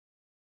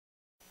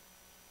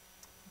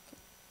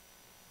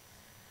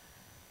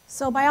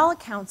So by all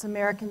accounts,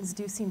 Americans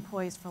do seem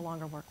poised for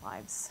longer work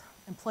lives.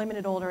 Employment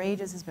at older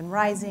ages has been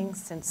rising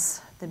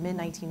since the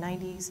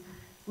mid-1990s.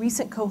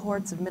 Recent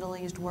cohorts of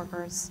middle-aged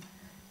workers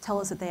tell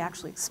us that they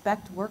actually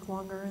expect to work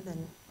longer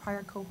than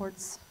prior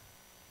cohorts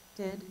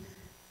did.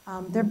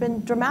 There have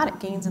been dramatic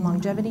gains in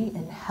longevity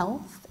and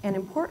health, and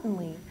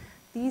importantly,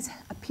 these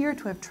appear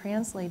to have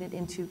translated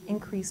into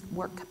increased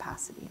work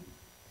capacity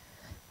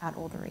at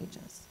older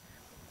ages.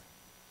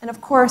 And of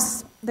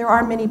course, there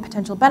are many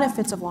potential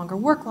benefits of longer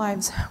work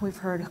lives. We've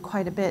heard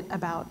quite a bit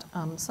about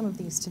some of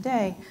these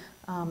today.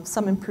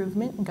 Some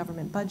improvement in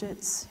government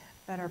budgets,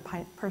 better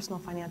personal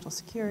financial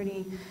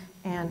security,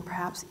 and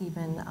perhaps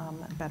even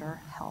better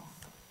health.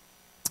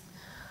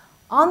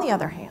 On the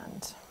other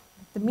hand,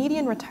 the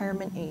median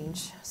retirement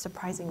age,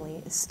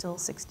 surprisingly, is still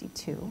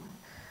 62.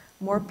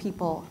 More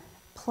people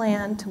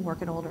plan to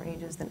work at older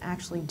ages than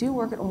actually do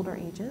work at older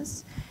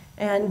ages.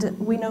 And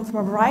we know from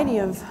a variety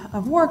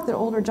of work that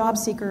older job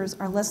seekers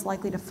are less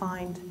likely to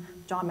find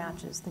job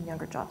matches than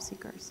younger job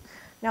seekers.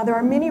 Now, there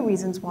are many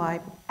reasons why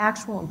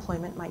actual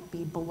employment might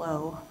be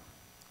below,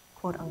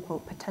 quote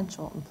unquote,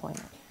 potential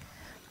employment.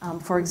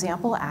 For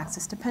example,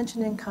 access to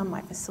pension income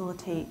might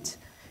facilitate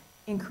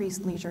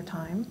increased leisure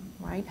time,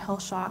 right?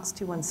 Health shocks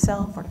to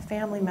oneself or to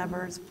family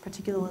members,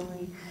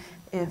 particularly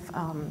if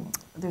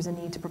there's a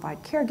need to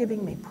provide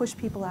caregiving, may push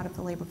people out of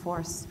the labor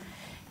force.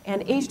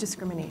 And age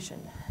discrimination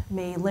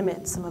may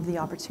limit some of the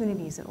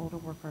opportunities that older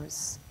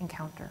workers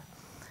encounter.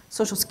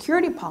 Social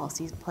Security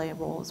policies play a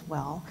role as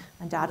well.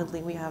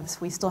 Undoubtedly,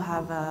 we still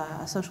have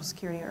a Social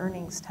Security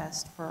earnings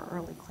test for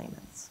early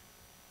claimants.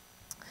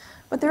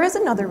 But there is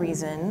another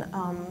reason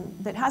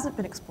that hasn't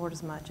been explored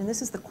as much, and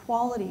this is the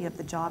quality of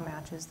the job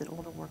matches that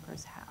older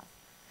workers have.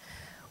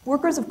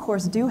 Workers, of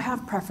course, do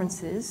have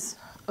preferences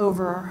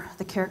over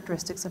the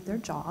characteristics of their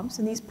jobs,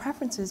 and these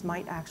preferences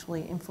might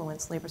actually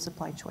influence labor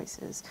supply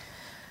choices.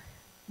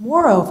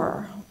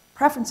 Moreover,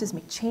 preferences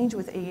may change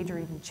with age or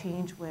even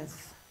change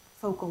with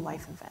focal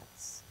life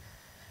events.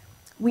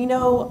 We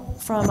know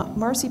from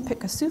Marcy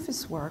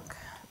Pitkosufis' work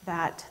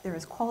that there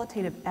is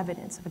qualitative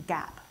evidence of a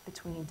gap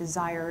between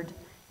desired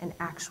and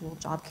actual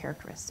job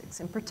characteristics.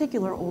 In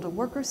particular, older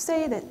workers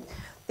say that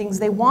things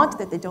they want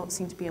that they don't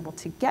seem to be able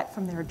to get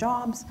from their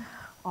jobs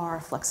are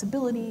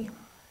flexibility,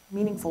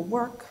 meaningful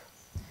work,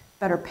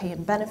 better pay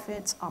and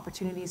benefits,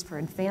 opportunities for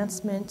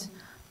advancement,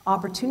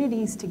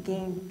 opportunities to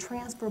gain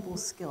transferable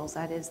skills,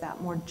 that is,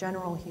 that more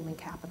general human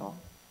capital,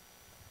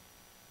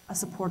 a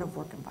supportive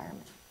work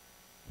environment.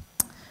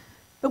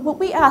 But what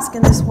we ask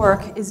in this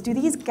work is, do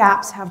these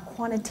gaps have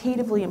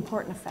quantitatively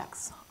important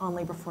effects on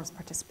labor force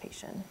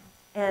participation?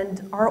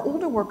 And are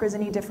older workers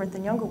any different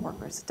than younger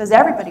workers? Does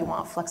everybody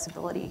want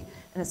flexibility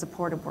in a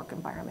supportive work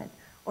environment?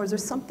 Or is there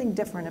something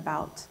different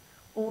about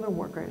older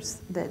workers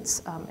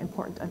that's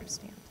important to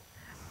understand?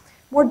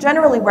 More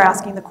generally, we're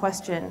asking the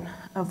question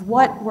of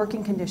what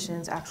working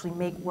conditions actually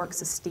make work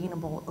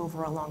sustainable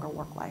over a longer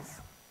work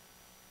life.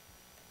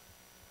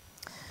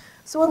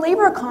 So a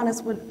labor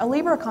economist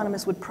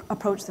would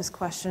approach this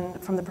question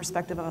from the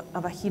perspective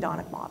of a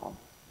hedonic model.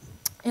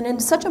 And in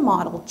such a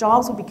model,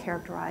 jobs would be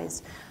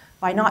characterized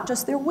by not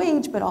just their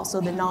wage, but also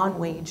the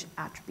non-wage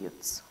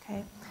attributes.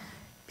 Okay?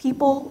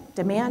 People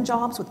demand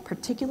jobs with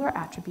particular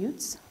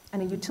attributes,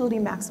 and a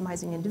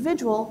utility-maximizing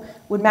individual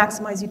would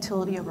maximize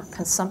utility over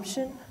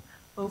consumption,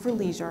 over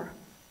leisure,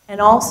 and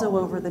also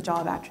over the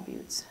job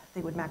attributes.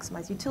 They would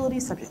maximize utility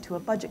subject to a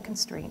budget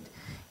constraint,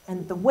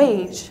 and the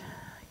wage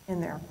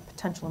in their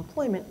potential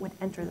employment would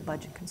enter the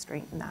budget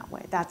constraint in that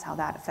way. That's how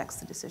that affects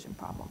the decision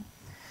problem.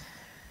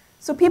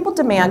 So people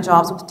demand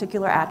jobs with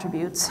particular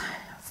attributes.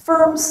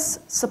 Firms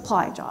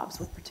supply jobs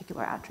with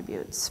particular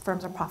attributes.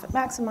 Firms are profit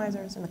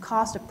maximizers, and the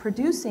cost of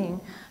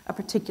producing a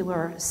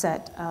particular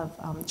set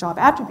of job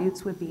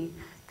attributes would be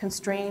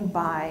constrained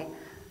by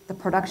the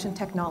production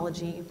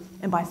technology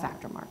and by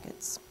factor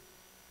markets.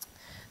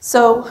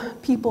 So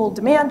people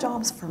demand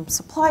jobs, firms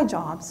supply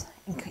jobs.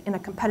 In a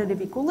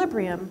competitive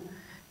equilibrium,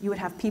 you would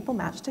have people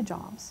matched to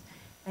jobs,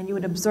 and you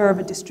would observe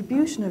a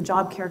distribution of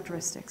job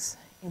characteristics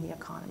in the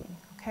economy,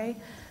 okay?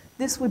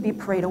 This would be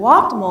Pareto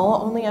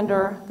optimal only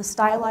under the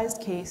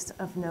stylized case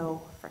of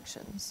no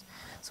frictions.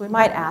 So we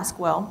might ask,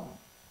 well,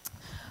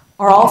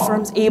 are all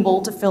firms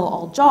able to fill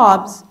all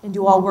jobs, and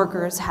do all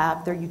workers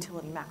have their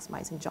utility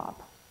maximizing job?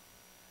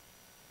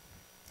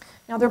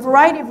 Now, there are a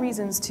variety of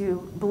reasons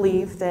to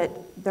believe that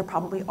there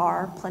probably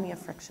are plenty of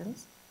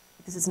frictions.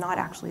 This is not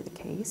actually the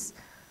case.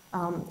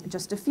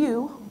 Just a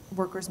few.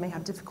 Workers may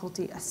have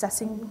difficulty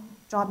assessing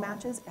job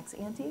matches ex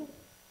ante.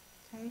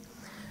 Okay?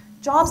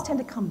 Jobs tend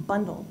to come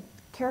bundled.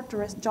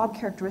 Job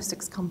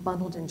characteristics come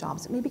bundled in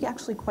jobs. It may be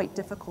actually quite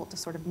difficult to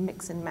sort of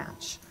mix and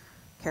match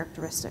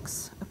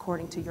characteristics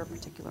according to your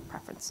particular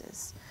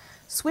preferences.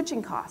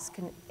 Switching costs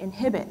can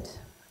inhibit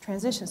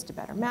transitions to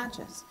better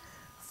matches.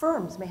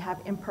 Firms may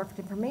have imperfect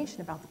information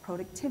about the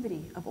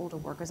productivity of older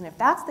workers, and if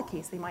that's the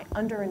case, they might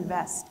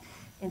underinvest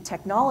in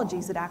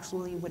technologies that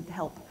actually would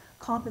help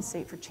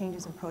compensate for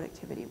changes in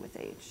productivity with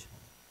age.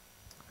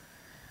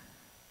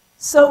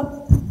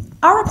 So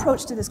our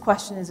approach to this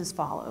question is as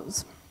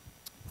follows.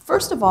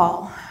 First of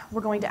all,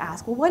 we're going to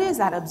ask, well, what is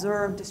that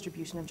observed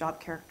distribution of job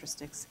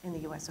characteristics in the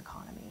US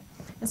economy?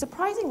 And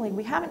surprisingly,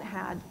 we haven't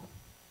had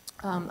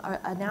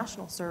a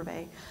national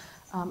survey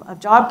of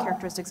job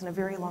characteristics in a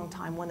very long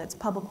time, one that's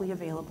publicly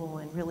available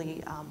and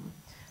really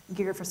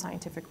geared for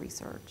scientific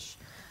research.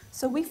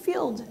 So we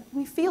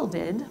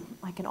fielded,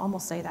 I can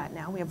almost say that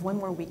now, we have one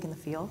more week in the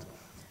field,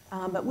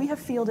 but we have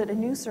fielded a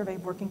new survey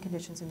of working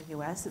conditions in the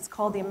US. It's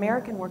called the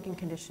American Working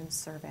Conditions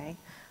Survey.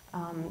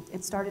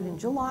 It started in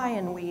July,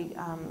 and we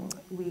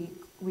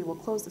will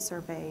close the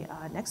survey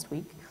next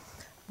week.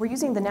 We're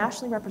using the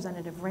nationally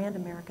representative RAND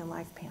American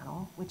Life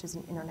panel, which is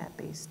an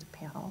internet-based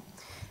panel.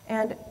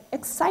 And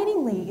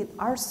excitingly,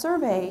 our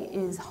survey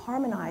is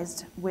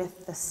harmonized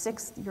with the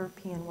 6th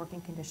European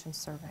Working Conditions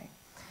Survey.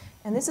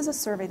 And this is a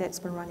survey that's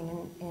been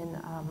running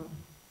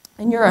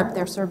in Europe.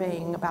 They're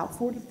surveying about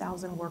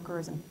 40,000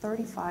 workers in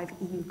 35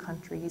 EU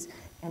countries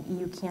and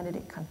EU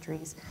candidate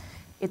countries.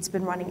 It's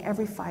been running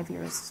every 5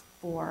 years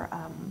for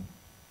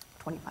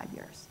 25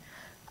 years.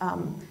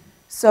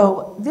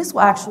 So this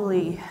will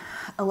actually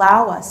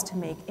allow us to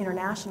make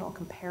international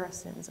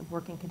comparisons of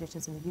working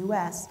conditions in the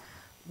US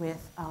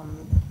with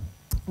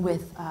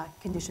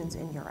conditions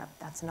in Europe.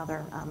 That's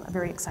another a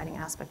very exciting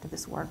aspect of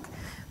this work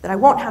that I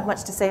won't have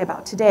much to say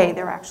about today.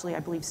 They're actually, I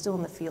believe, still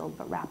in the field,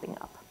 but wrapping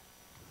up.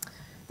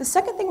 The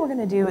second thing we're going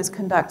to do is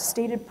conduct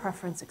stated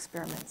preference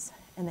experiments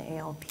in the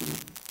ALP.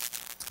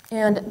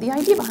 And the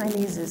idea behind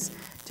these is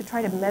to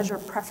try to measure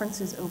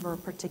preferences over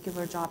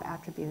particular job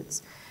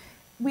attributes.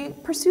 We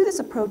pursue this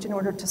approach in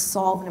order to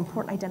solve an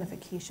important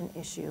identification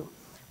issue,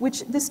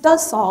 which this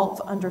does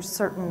solve under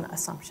certain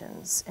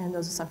assumptions. And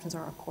those assumptions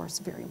are, of course,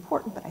 very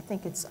important, but I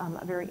think it's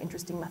a very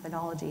interesting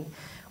methodology.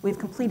 We've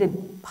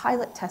completed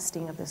pilot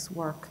testing of this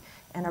work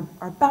and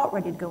are about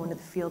ready to go into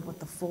the field with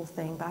the full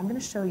thing, but I'm going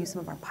to show you some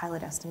of our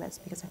pilot estimates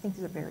because I think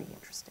these are very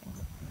interesting.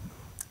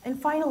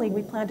 And finally,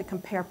 we plan to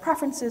compare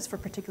preferences for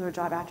particular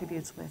job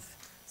attributes with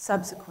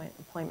subsequent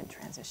employment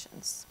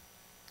transitions.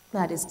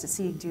 That is to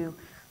see, do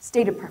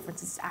stated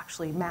preferences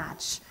actually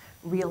match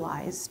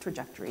realized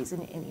trajectories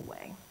in any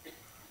way?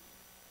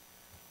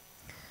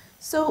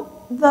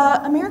 So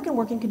the American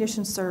Working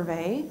Conditions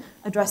Survey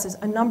addresses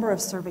a number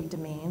of survey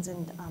domains,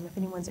 and if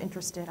anyone's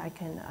interested,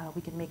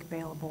 we can make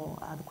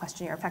available the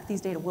questionnaire. In fact, these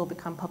data will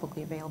become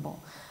publicly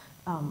available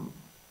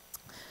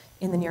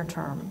in the near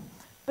term.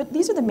 But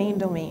these are the main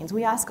domains.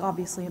 We ask,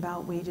 obviously,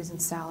 about wages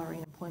and salary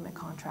and employment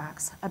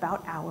contracts,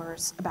 about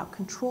hours, about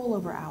control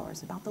over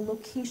hours, about the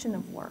location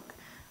of work,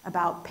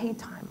 about paid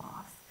time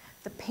off,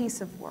 the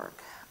pace of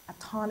work,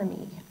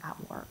 autonomy at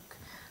work,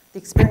 the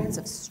experience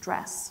of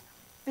stress,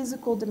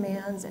 physical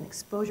demands and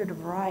exposure to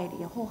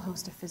variety, a whole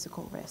host of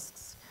physical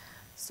risks,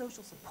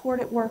 social support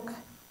at work,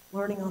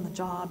 learning on the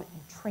job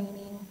and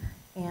training,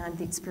 and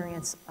the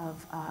experience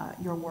of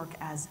your work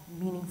as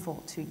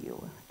meaningful to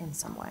you in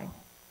some way.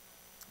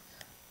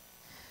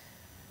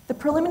 The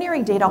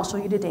preliminary data I'll show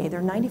you today,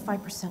 they're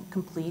 95%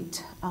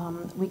 complete.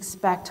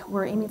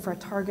 We're aiming for a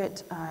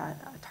target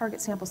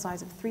sample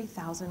size of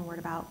 3,000. We're at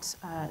about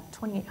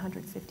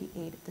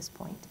 2,858 at this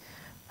point.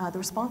 The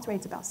response rate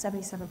is about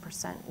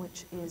 77%,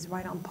 which is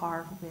right on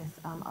par with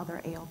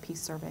other ALP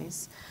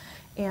surveys.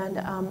 And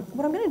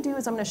what I'm going to do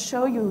is I'm going to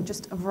show you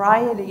just a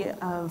variety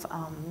of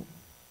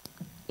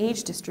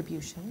age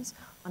distributions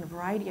on a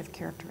variety of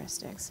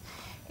characteristics.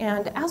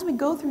 And as we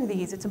go through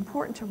these, it's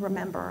important to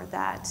remember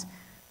that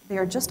they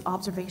are just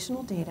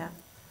observational data.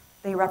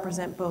 They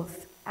represent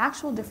both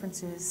actual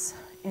differences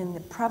in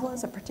the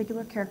prevalence of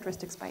particular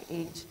characteristics by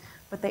age,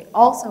 but they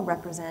also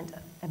represent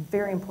a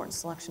very important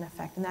selection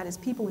effect, and that is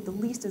people with the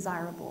least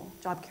desirable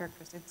job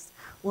characteristics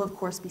will, of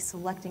course, be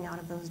selecting out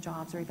of those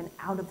jobs or even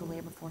out of the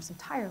labor force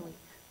entirely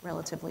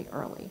relatively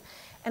early.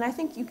 And I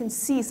think you can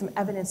see some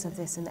evidence of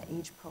this in the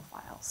age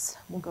profiles.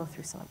 We'll go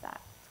through some of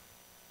that.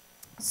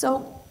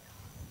 So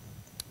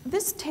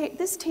this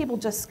table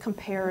just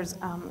compares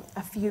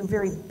a few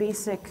very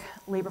basic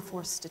labor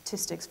force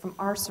statistics from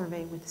our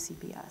survey with the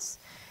CPS.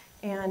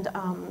 And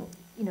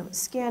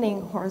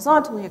scanning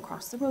horizontally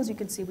across the rows, you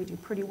can see we do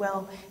pretty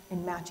well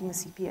in matching the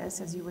CPS,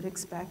 as you would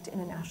expect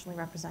in a nationally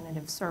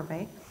representative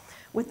survey,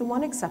 with the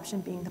one exception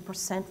being the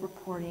percent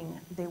reporting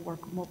they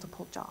work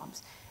multiple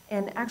jobs.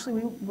 And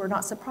actually, we were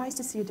not surprised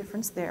to see a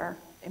difference there,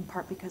 in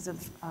part because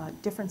of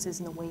differences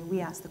in the way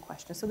we asked the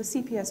question. So the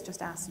CPS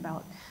just asked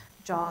about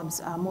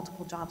jobs,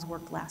 multiple jobs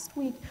worked last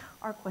week.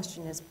 Our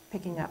question is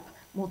picking up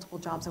multiple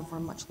jobs over a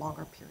much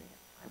longer period.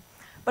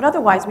 But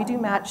otherwise, we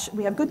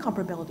have good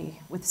comparability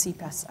with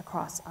CPS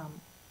across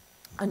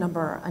a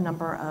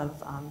number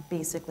of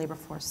basic labor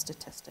force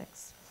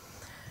statistics.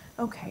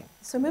 Okay,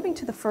 so moving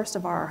to the first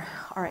of our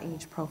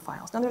age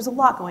profiles. Now there's a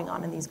lot going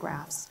on in these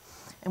graphs,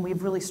 and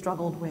we've really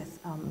struggled with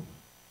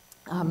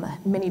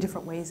many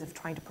different ways of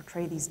trying to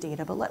portray these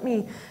data, but let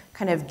me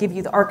kind of give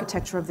you the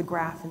architecture of the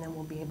graph, and then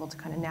we'll be able to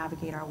kind of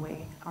navigate our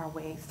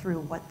way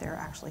through what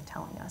they're actually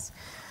telling us.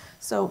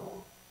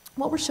 So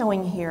what we're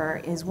showing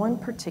here is one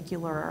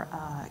particular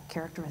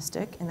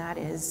characteristic, and that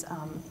is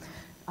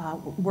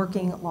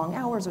working long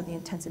hours or the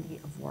intensity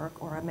of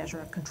work, or a measure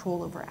of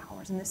control over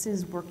hours. And this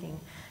is working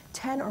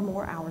 10 or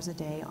more hours a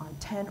day on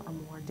 10 or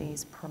more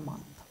days per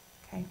month,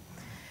 okay?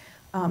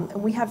 And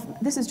we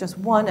have, this is just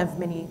one of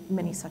many,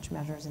 many such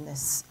measures in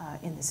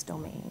this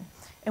domain.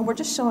 And we're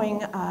just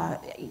showing,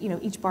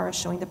 each bar is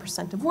showing the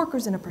percent of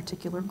workers in a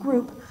particular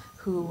group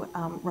who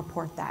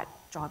report that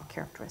job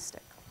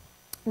characteristic.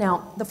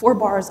 Now, the 4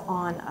 bars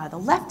on the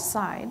left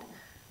side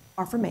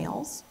are for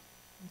males,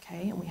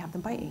 okay, and we have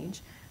them by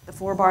age. The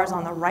 4 bars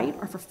on the right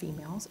are for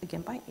females,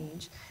 again by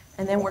age.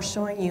 And then we're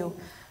showing you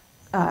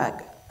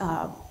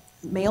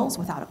males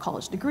without a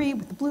college degree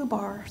with the blue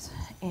bars,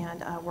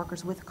 and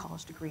workers with a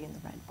college degree in the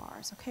red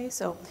bars, okay?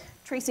 So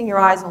tracing your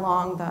eyes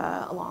along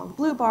the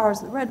blue bars,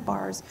 the red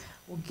bars,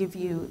 will give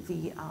you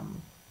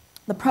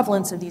the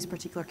prevalence of these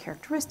particular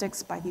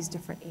characteristics by these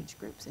different age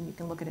groups, and you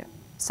can look at it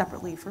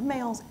separately for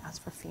males as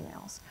for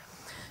females.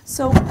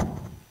 So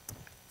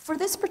for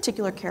this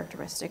particular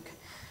characteristic,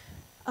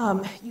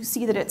 you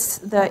see that it's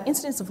the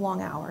incidence of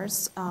long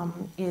hours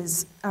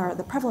or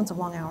the prevalence of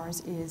long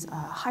hours is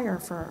higher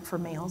for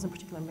males, in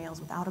particular males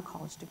without a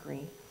college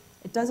degree.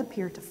 It does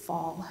appear to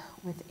fall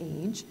with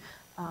age,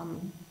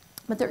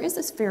 but there is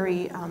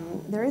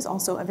there is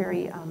also a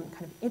very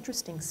kind of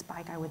interesting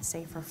spike, I would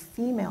say, for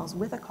females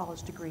with a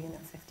college degree in their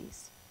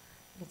 50s.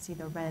 You can see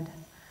that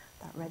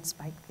red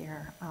spike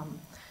there.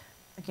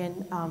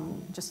 Again,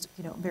 just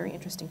very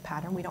interesting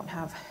pattern. We don't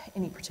have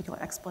any particular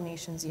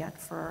explanations yet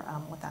for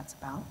what that's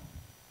about.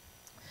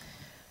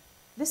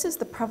 This is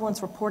the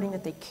prevalence reporting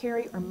that they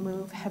carry or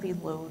move heavy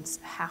loads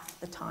half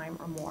the time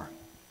or more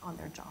on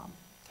their job,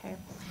 okay?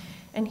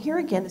 And here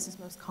again, this is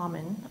most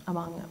common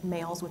among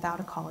males without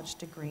a college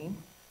degree.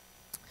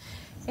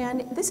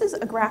 And this is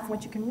a graph in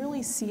which you can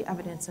really see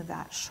evidence of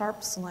that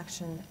sharp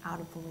selection out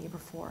of the labor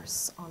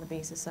force on the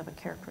basis of a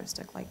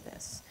characteristic like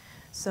this.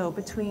 So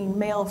between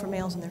for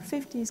males in their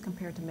 50s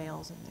compared to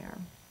males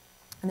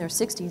in their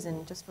 60s,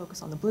 and just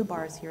focus on the blue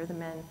bars here, the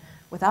men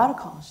without a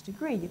college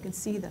degree, you can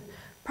see the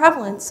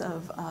prevalence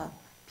of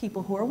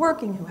people who are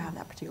working who have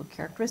that particular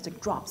characteristic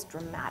drops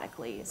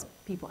dramatically as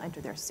people enter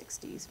their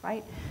 60s,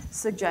 right?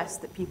 Suggests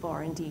that people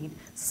are indeed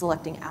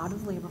selecting out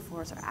of labor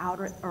force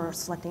or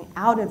selecting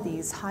out of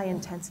these high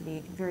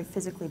intensity, very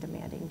physically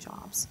demanding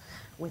jobs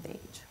with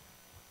age.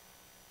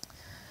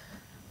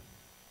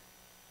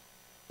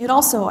 It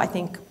also, I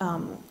think,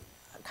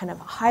 kind of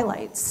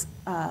highlights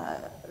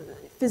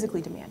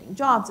physically demanding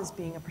jobs as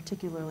being a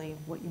particularly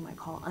what you might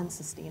call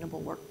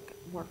unsustainable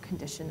work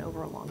condition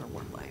over a longer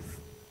work life.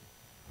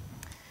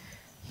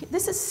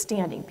 This is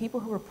standing, people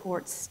who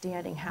report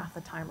standing half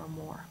the time or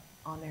more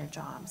on their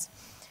jobs.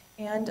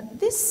 And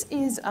this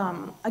is,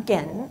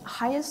 again,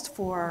 highest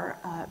for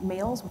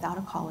males without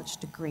a college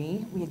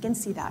degree. We again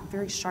see that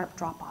very sharp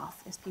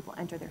drop-off as people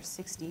enter their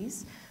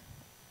 60s,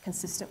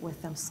 consistent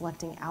with them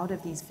selecting out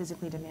of these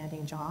physically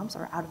demanding jobs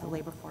or out of the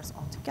labor force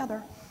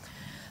altogether.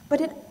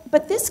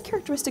 But this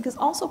characteristic is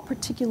also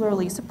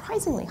particularly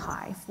surprisingly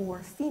high for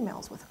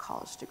females with a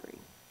college degree.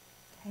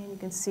 Okay, and you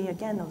can see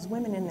again those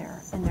women in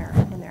their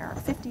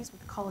 50s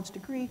with a college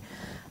degree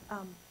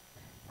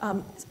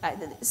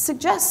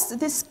suggests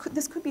these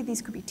could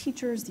be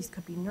teachers, these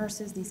could be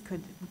nurses, these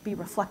could be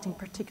reflecting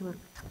particular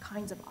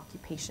kinds of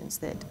occupations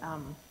that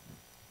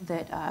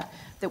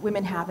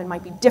women have and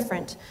might be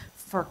different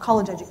for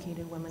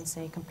college-educated women,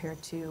 say,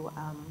 compared to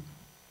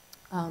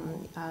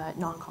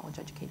non-college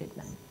educated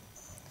men.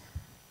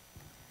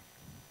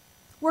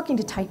 Working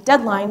to tight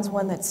deadlines,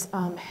 one that's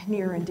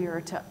near and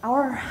dear to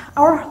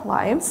our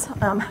lives,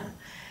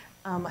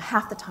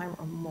 half the time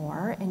or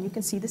more, and you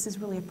can see this is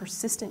really a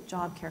persistent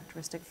job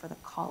characteristic for the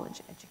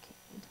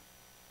college-educated.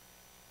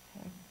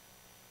 Okay.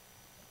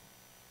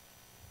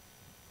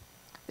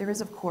 There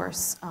is, of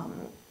course,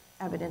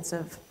 evidence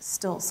of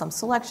still some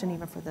selection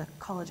even for the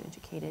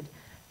college-educated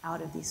out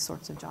of these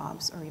sorts of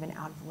jobs or even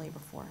out of the labor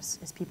force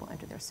as people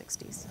enter their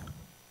 60s.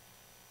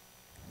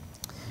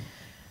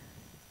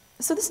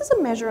 So this is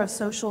a measure of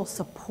social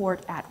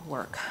support at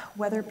work,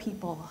 whether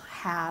people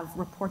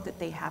report that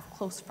they have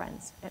close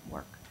friends at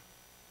work.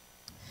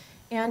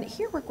 And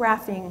here we're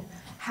graphing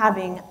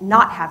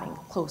not having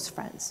close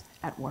friends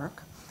at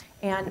work.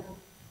 And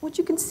what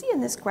you can see in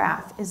this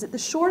graph is that the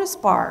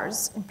shortest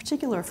bars, in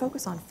particular,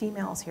 focus on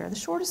females here, the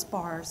shortest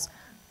bars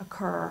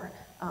occur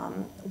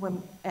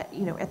at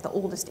the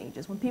oldest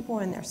ages, when people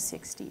are in their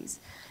 60s.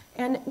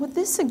 And what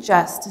this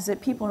suggests is that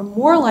people are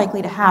more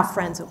likely to have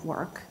friends at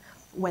work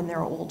when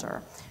they're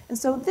older. And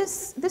so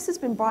this has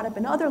been brought up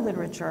in other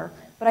literature,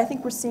 but I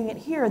think we're seeing it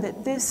here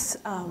that this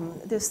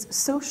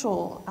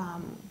social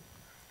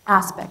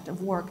aspect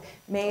of work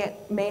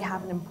may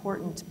have an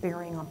important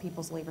bearing on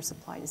people's labor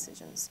supply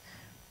decisions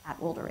at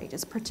older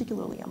ages,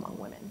 particularly among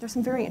women. There's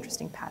some very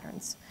interesting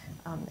patterns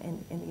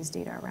in these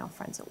data around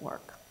friends at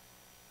work.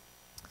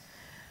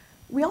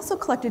 We also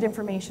collected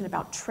information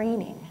about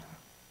training.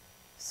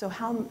 So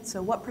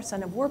what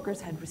percent of workers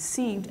had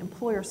received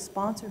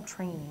employer-sponsored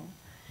training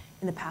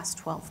in the past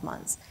 12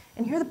 months?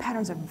 And here the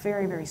patterns are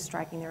very, very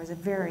striking. There is a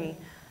very,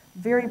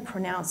 very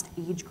pronounced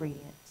age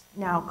gradient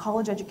Now,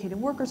 college-educated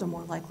workers are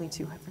more likely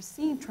to have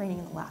received training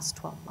in the last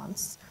 12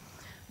 months,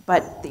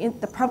 but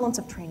the prevalence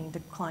of training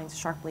declines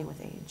sharply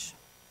with age.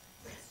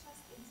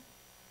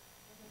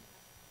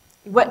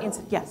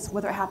 Yes,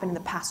 whether it happened in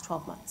the past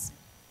 12 months.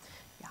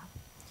 Yeah.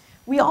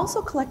 We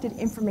also collected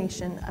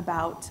information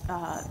about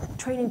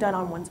training done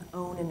on one's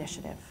own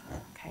initiative.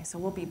 Okay, so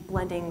we'll be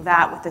blending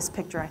that with this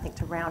picture, I think,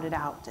 to round it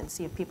out and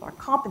see if people are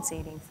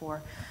compensating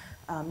for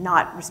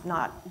not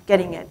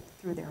getting it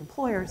through their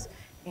employers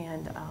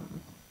and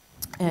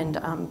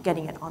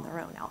getting it on their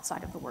own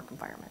outside of the work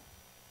environment.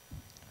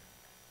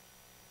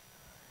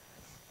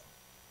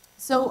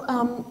 So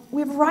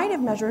we have a variety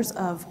of measures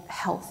of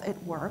health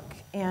at work,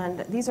 and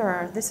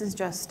this is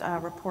just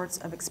reports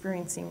of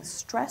experiencing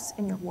stress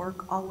in your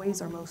work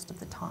always or most of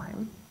the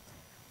time.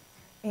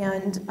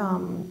 And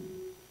I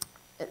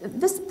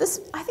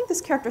think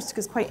this characteristic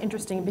is quite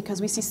interesting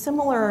because we see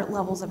similar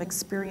levels of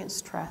experienced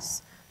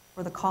stress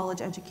for the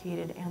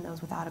college-educated and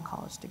those without a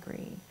college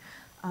degree.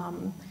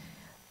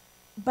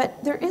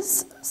 But there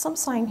is some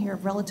sign here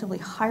of relatively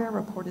higher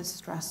reported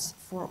stress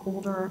for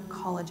older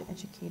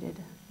college-educated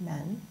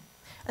men.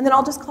 And then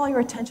I'll just call your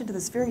attention to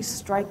this very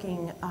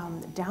striking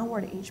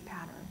downward age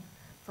pattern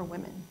for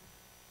women.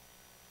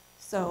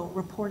 So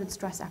reported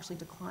stress actually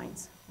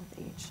declines with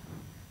age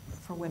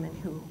for women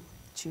who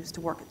choose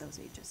to work at those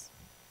ages.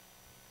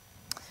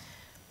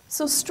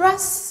 So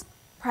stress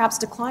perhaps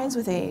declines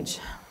with age,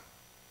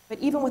 but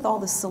even with all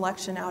this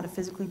selection out of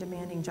physically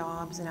demanding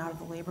jobs and out of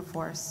the labor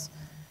force,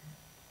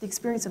 the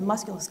experience of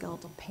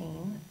musculoskeletal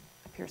pain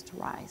appears to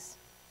rise.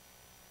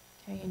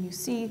 Okay, and you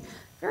see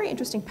very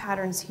interesting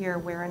patterns here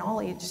where in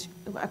all age,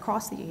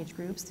 across the age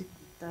groups,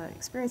 the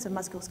experience of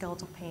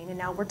musculoskeletal pain, and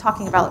now we're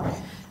talking about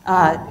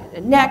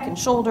neck and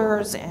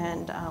shoulders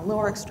and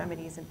lower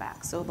extremities and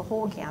back, so the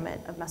whole gamut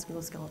of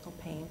musculoskeletal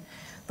pain.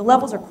 The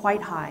levels are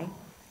quite high,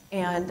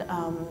 and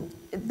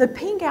the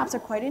pain gaps are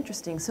quite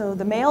interesting. So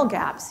the male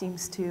gap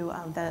seems to,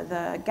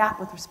 the gap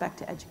with respect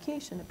to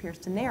education appears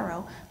to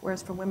narrow,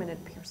 whereas for women it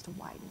appears to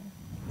widen.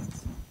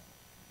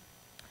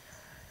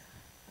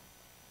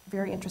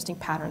 Very interesting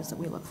patterns that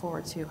we look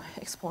forward to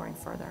exploring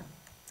further.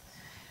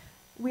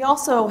 We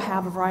also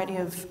have a variety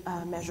of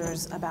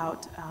measures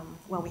about,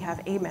 well, we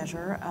have a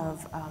measure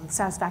of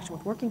satisfaction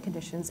with working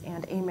conditions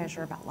and a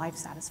measure about life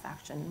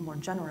satisfaction more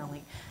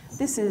generally.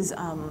 This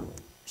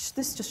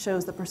just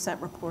shows the percent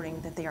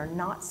reporting that they are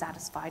not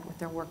satisfied with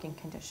their working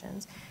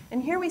conditions.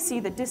 And here we see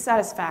that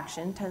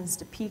dissatisfaction tends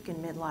to peak in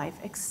midlife,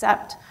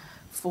 except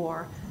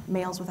for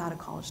males without a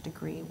college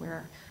degree,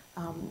 where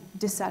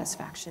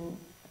dissatisfaction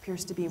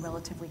appears to be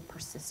relatively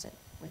persistent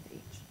with age.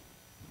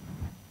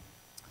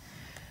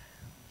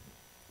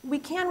 We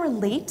can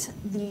relate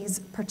these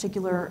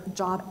particular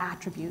job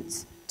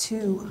attributes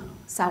to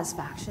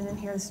satisfaction, and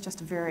here's just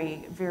a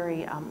very,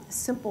 very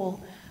simple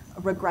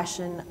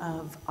regression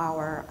of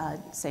our,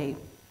 say,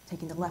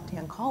 taking the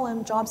left-hand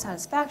column, job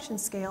satisfaction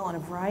scale on a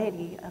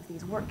variety of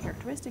these work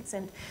characteristics.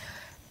 And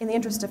in the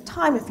interest of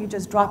time, if you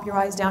just drop your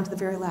eyes down to the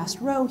very last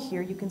row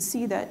here, you can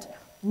see that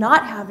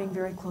not having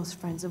very close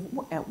friends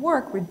at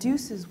work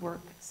reduces work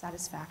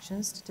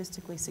satisfaction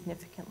statistically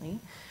significantly.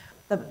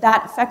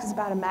 That effect is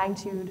about a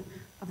magnitude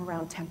of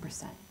around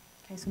 10%.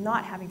 Okay, so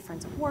not having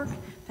friends at work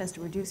tends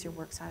to reduce your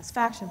work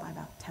satisfaction by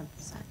about 10%.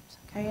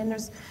 Okay, and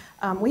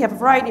we have a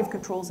variety of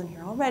controls in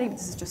here already, but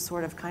this is just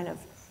sort of kind of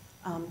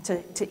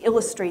to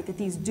illustrate that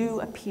these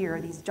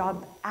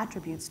job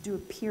attributes do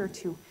appear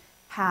to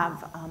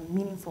have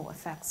meaningful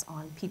effects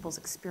on people's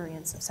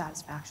experience of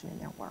satisfaction in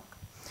their work.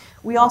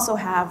 We also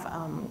have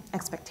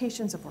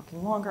expectations of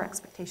working longer,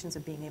 expectations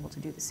of being able to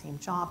do the same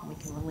job, and we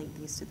can relate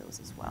these to those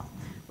as well.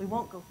 We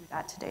won't go through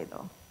that today,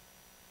 though.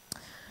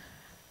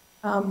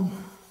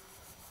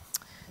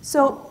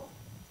 So,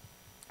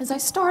 as I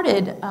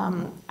started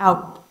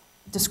out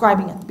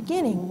describing at the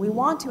beginning, we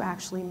want to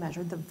actually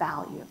measure the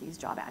value of these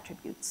job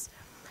attributes.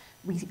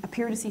 We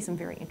appear to see some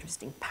very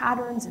interesting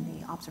patterns in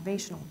the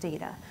observational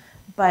data,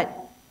 but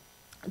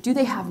do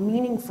they have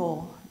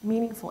meaningful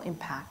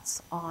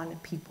impacts on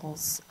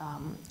people's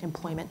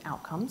employment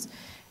outcomes?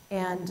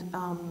 And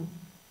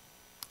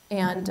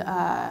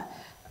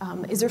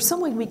is there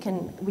some way we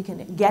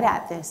can get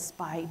at this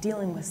by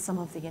dealing with some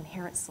of the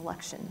inherent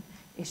selection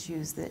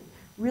issues that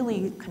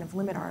really kind of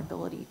limit our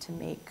ability to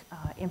make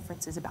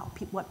inferences about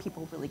what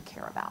people really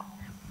care about?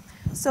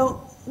 So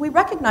we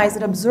recognize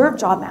that observed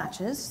job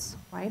matches,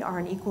 right, are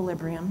an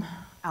equilibrium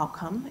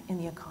outcome in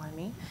the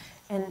economy,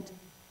 and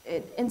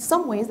in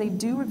some ways, they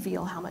do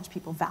reveal how much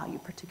people value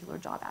particular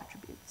job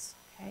attributes,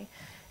 okay?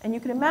 And you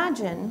can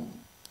imagine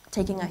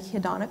taking a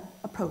hedonic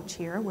approach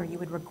here, where you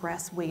would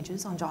regress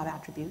wages on job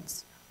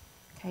attributes,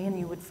 okay? And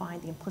you would find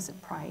the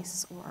implicit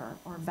price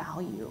or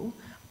value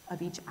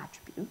of each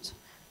attribute,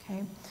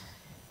 okay?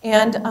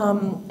 And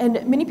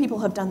many people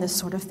have done this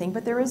sort of thing,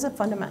 but there is a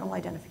fundamental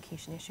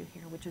identification issue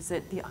here, which is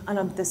that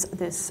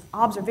this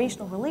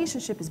observational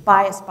relationship is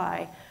biased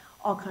by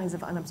all kinds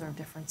of unobserved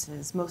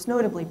differences, most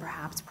notably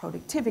perhaps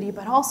productivity,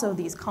 but also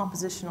these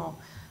compositional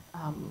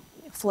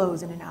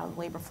flows in and out of the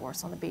labor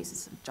force on the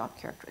basis of job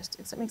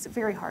characteristics. It makes it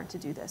very hard to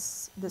do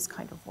this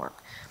kind of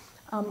work.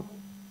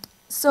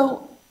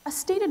 So a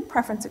stated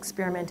preference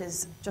experiment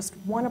is just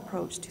one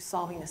approach to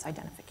solving this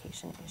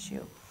identification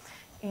issue.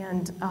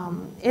 And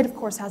it, of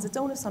course, has its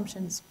own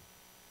assumptions,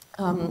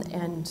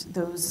 and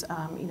those,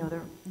 you know,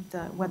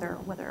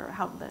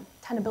 how the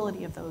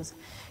tenability of those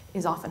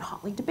is often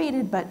hotly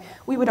debated, but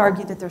we would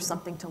argue that there's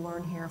something to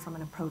learn here from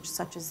an approach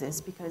such as this,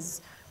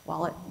 because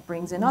while it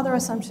brings in other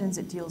assumptions,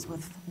 it deals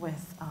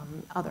with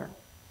other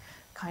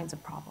kinds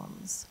of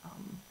problems.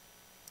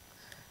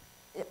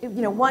 You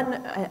know,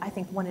 I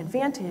think one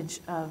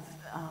advantage of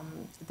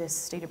this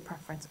stated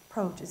preference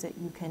approach is that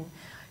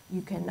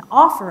you can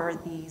offer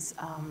these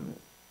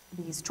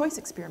choice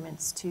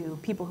experiments to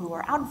people who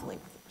are out of the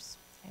labor force.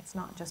 It's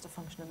not just a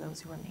function of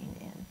those who remain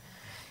in.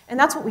 And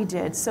that's what we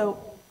did. So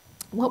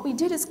what we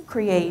did is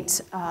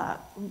create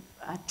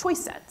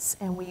choice sets,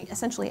 and we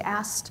essentially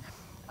asked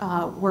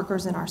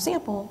workers in our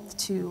sample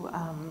to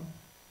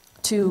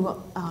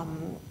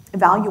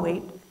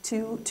evaluate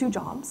two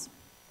jobs,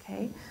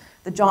 okay?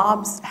 The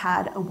jobs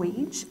had a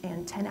wage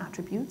and 10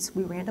 attributes.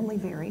 We randomly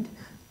varied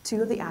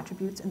 2 of the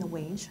attributes and the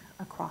wage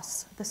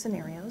across the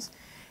scenarios.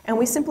 And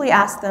we simply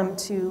asked them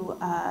to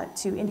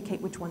indicate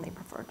which one they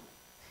preferred.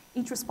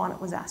 Each respondent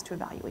was asked to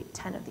evaluate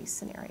 10 of these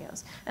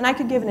scenarios. And I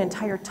could give an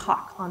entire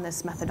talk on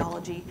this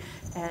methodology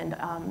and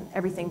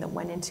everything that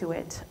went into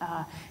it,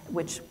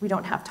 which we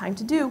don't have time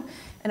to do.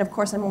 And of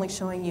course, I'm only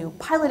showing you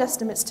pilot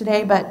estimates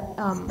today, but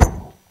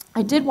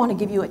I did want to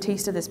give you a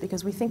taste of this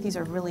because we think these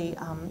are really,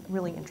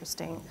 really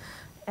interesting.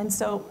 And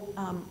so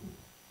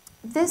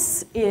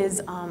this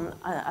is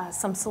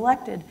some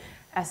selected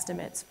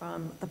estimates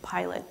from the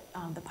pilot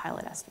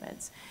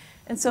estimates.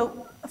 And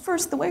so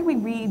first, the way we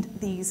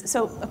read these,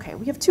 so okay,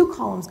 we have 2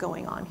 columns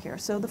going on here.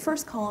 So the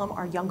first column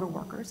are younger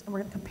workers, and we're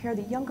going to compare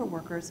the younger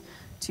workers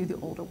to the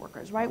older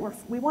workers, right?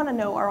 We want to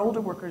know, are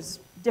older workers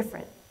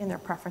different in their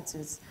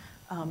preferences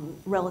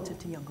relative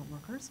to younger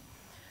workers?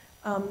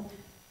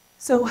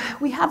 So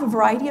we have a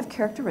variety of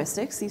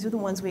characteristics. These are the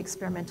ones we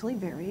experimentally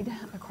varied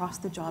across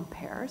the job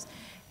pairs.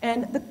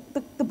 And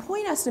the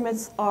point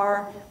estimates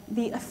are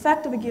the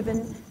effect of a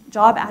given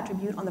job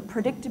attribute on the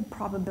predicted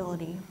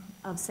probability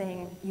of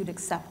saying you'd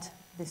accept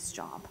this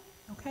job,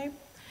 okay?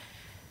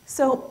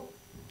 So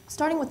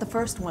starting with the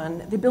first one,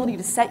 the ability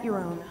to set your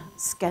own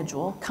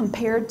schedule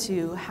compared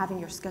to having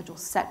your schedule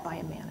set by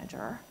a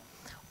manager.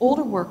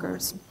 Older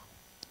workers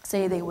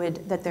say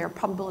that their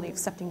probability of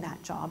accepting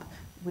that job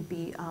would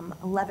be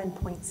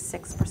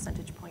 11.6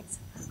 percentage points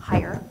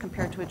higher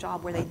compared to a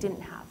job where they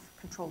didn't have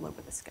control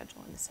over the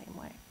schedule in the same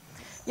way.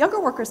 Younger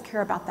workers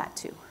care about that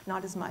too,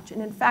 not as much.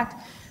 And in fact,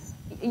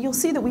 you'll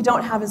see that we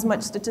don't have as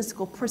much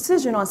statistical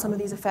precision on some of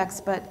these effects,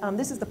 but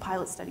this is the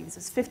pilot study. This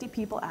is 50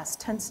 people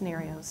asked 10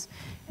 scenarios,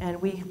 and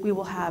we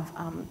will have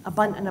an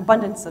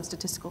abundance of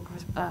statistical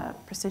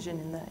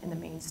precision in the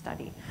main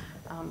study.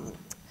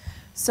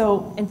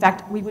 So, in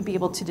fact, we would be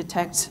able to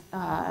detect,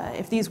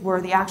 if these were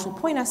the actual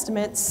point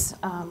estimates,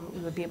 we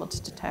would be able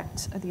to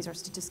detect these are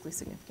statistically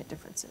significant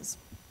differences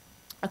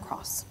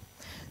across.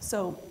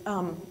 So,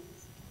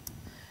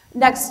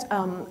 next,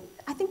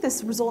 I think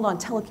this result on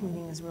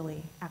telecommuting is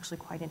really actually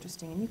quite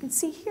interesting. And you can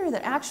see here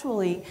that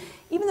actually,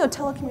 even though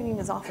telecommuting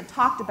is often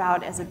talked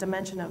about as a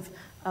dimension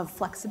of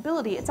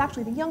flexibility, it's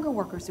actually the younger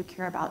workers who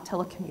care about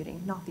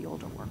telecommuting, not the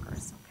older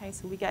workers. Okay,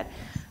 so we get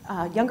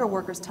younger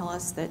workers tell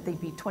us that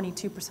they'd be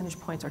 22 percentage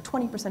points or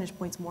 20 percentage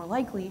points more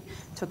likely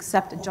to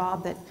accept a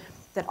job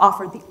that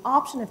offered the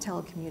option of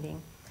telecommuting.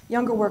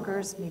 Younger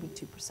workers, maybe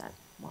 2%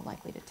 more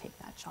likely to take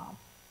that job.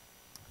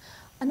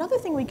 Another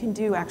thing we can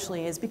do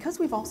actually is, because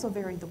we've also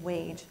varied the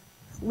wage,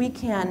 we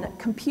can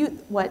compute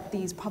what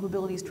these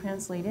probabilities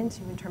translate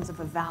into in terms of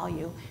a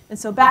value. And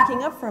so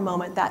backing up for a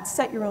moment, that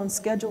set your own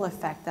schedule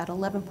effect, that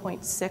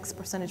 11.6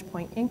 percentage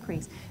point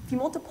increase, if you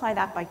multiply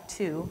that by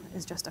 2,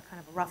 is just a kind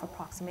of a rough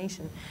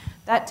approximation,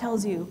 that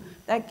tells you,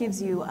 that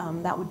gives you,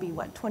 that would be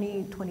what,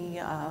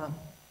 24%,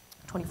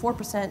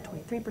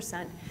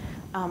 23%.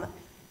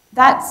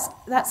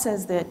 That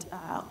says that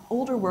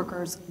older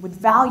workers would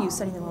value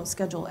setting their own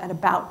schedule at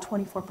about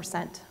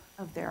 24%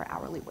 of their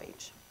hourly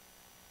wage.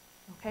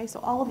 Okay, so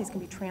all of these can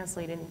be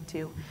translated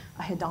into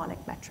a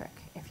hedonic metric,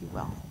 if you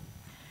will.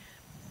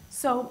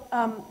 So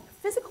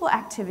physical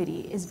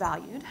activity is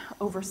valued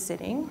over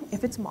sitting,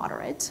 if it's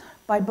moderate,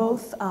 by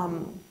both,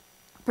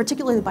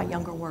 particularly by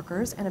younger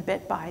workers and a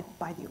bit by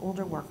the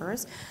older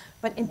workers.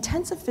 But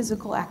intensive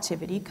physical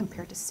activity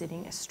compared to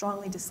sitting is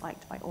strongly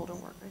disliked by older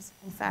workers.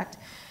 In fact,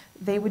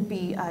 they would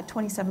be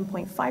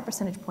 27.5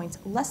 percentage points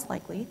less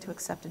likely to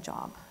accept a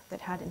job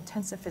that had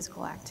intensive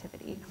physical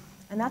activity.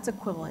 And that's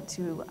equivalent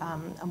to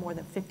a more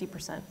than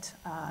 50%,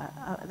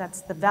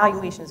 the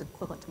valuation is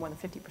equivalent to more than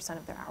 50%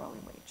 of their hourly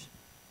wage.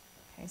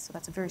 Okay, so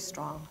that's a very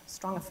strong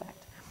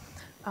effect.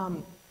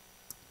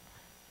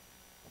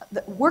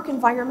 The work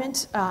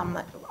environment,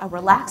 a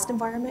relaxed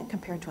environment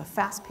compared to a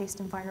fast-paced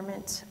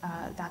environment,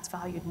 that's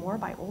valued more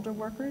by older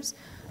workers,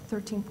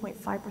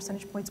 13.5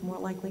 percentage points more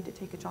likely to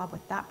take a job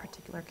with that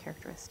particular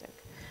characteristic.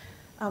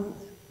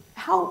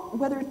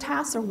 Whether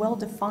tasks are well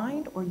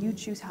defined or you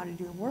choose how to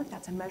do the work,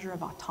 that's a measure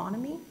of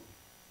autonomy.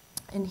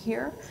 And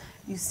here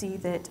you see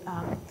that,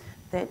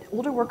 that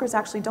older workers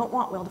actually don't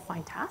want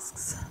well-defined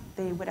tasks.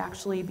 They would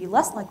actually be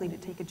less likely to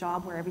take a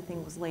job where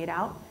everything was laid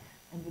out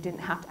and you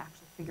didn't have to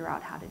actually figure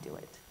out how to do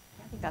it.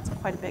 I think that's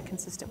quite a bit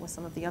consistent with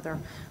some of the other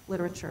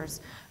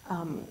literatures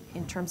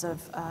in terms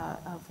of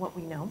what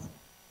we know.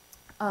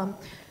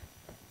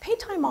 Paid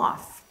time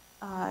off.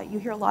 You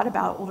hear a lot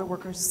about older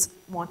workers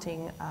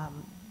wanting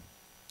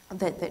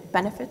that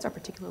benefits are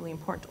particularly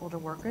important to older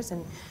workers,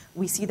 and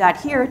we see that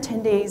here.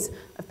 10 days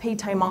of paid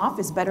time off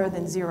is better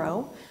than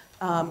 0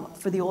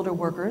 for the older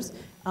workers.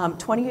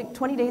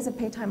 20 days of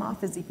paid time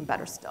off is even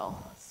better still.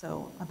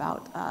 So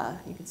about,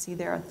 you can see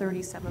there, a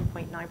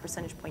 37.9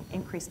 percentage point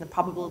increase in the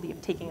probability of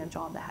taking a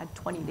job that had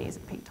 20 days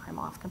of paid time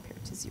off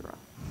compared to 0.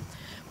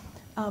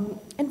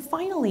 And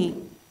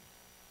finally,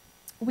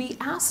 we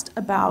asked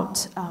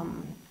about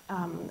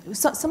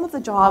some of the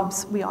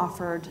jobs we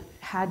offered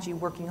had you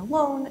working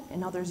alone,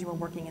 and others you were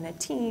working in a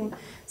team.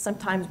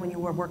 Sometimes when you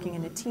were working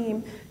in a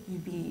team,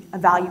 you'd be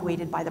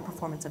evaluated by the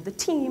performance of the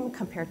team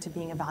compared to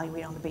being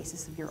evaluated on the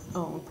basis of your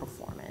own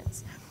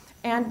performance.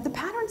 And the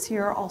patterns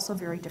here are also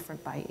very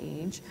different by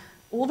age.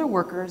 Older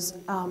workers,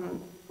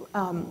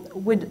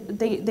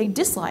 they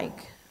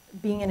dislike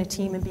being in a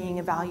team and being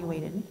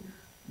evaluated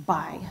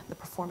by the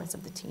performance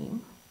of the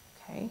team,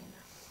 okay?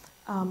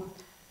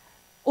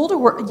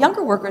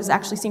 Younger workers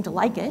actually seem to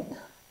like it,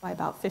 by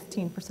about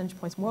 15 percentage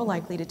points more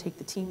likely to take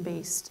the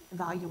team-based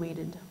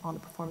evaluated on the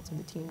performance of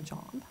the team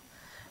job.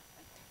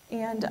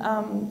 And,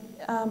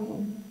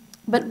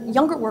 but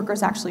younger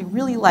workers actually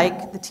really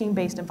like the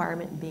team-based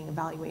environment and being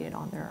evaluated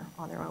on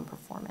their own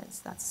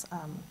performance. That's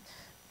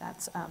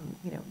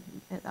you know,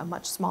 a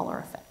much smaller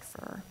effect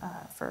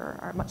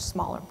or a much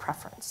smaller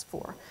preference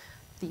for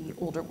the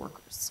older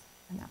workers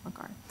in that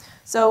regard.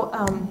 So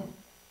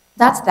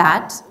that's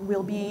that.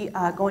 We'll be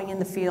going in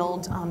the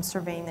field,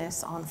 surveying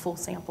this on full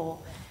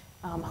sample,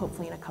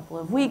 hopefully in a couple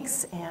of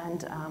weeks,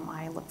 and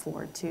I look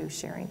forward to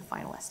sharing the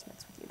final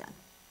estimates with you then.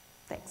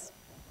 Thanks.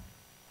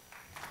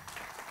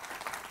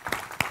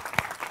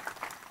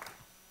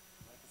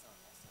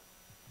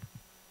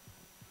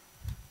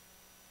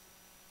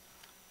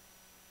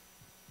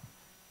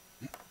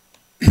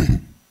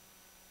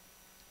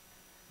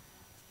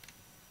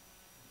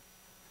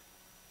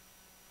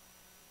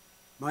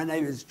 My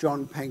name is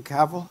John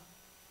Pencavel,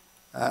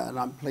 and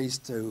I'm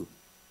pleased to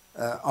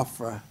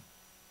offer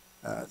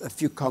a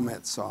few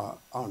comments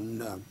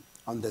on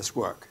this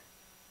work.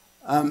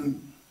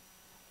 I'm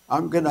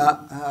going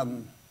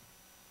to,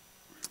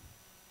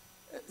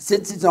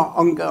 since it's not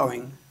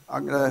ongoing,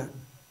 I'm going to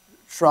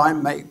try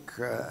and make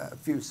a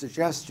few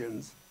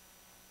suggestions,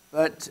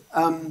 but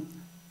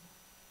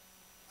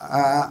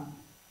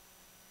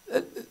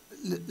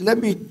let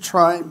me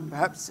try and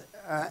perhaps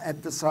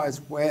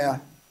emphasize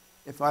where,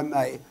 if I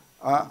may,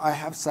 I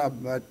have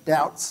some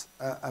doubts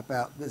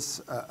about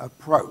this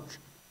approach.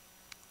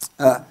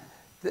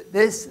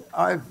 This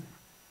I've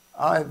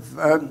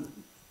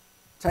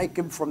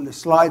taken from the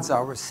slides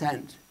I was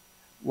sent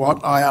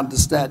what I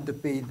understand to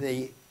be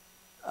the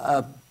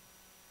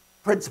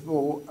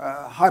principal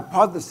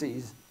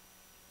hypotheses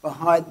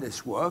behind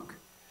this work.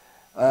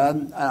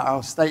 And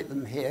I'll state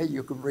them here,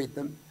 you can read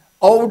them.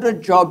 Older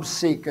job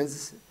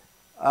seekers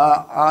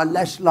are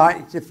less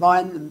likely to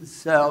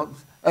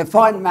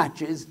find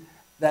matches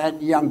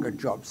than younger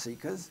job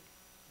seekers.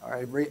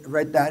 I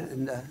read that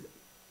in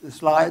the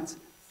slides.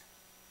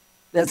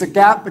 There's a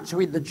gap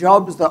between the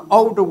jobs that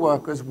older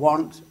workers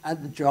want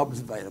and the jobs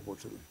available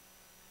to them.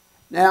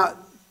 Now,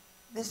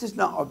 this is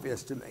not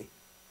obvious to me.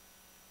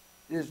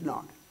 It is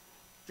not.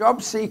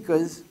 Job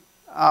seekers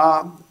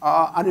are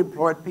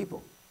unemployed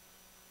people.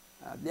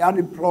 The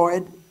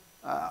unemployed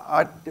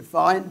are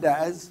defined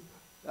as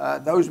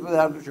those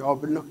without a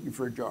job and looking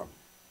for a job.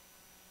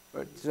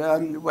 But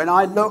when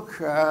I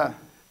look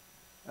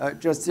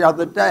just the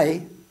other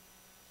day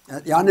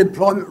at the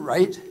unemployment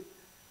rate,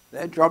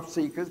 they're job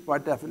seekers by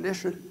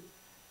definition.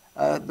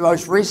 The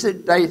most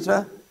recent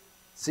data,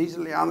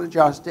 seasonally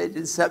unadjusted,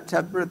 in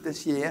September of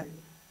this year,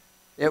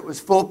 it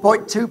was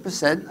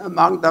 4.2%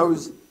 among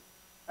those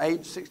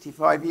aged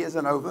 65 years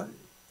and over.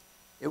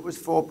 It was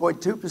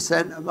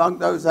 4.2% among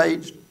those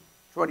aged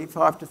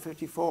 25 to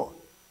 54.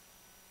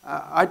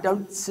 I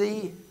don't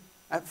see,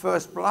 at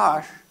first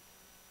blush,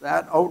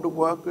 that older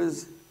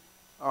workers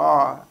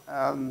are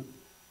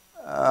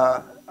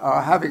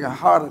having a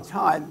harder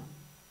time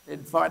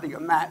in finding a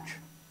match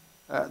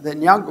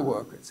than younger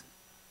workers.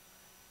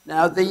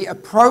 Now, the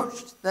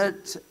approach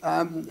that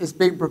is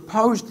being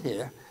proposed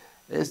here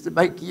is to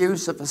make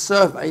use of a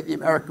survey, the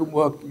American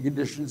Working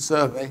Conditions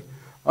Survey,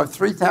 of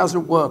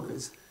 3,000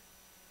 workers,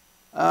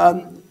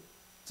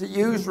 to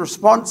use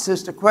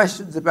responses to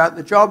questions about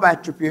the job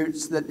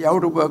attributes that the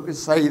older workers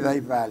say they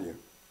value.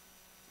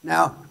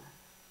 Now,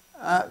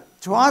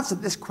 to answer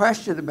this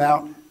question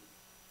about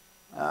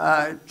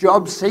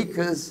job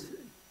seekers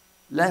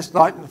less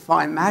likely to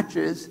find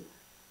matches,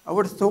 I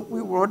would have thought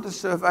we wanted to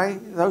survey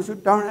those who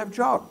don't have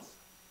jobs,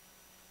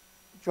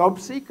 job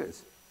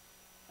seekers.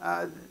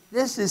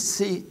 this is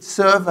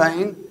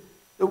surveying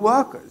the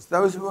workers,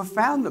 those who have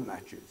found the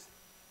matches.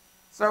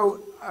 So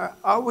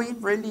are we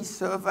really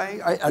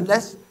surveying,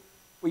 unless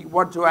we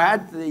want to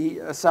add the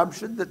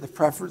assumption that the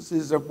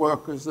preferences of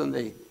workers and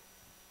the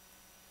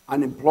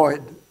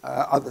unemployed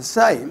are the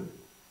same,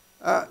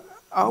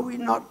 are we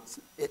not,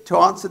 to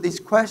answer these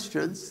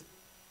questions,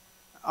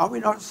 are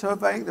we not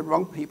surveying the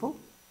wrong people?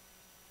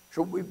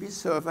 Should we be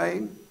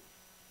surveying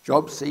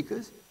job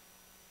seekers?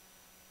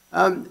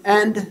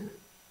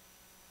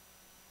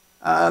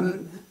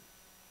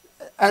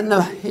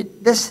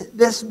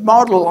 This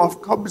model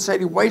of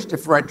compensating wage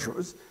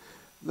differentials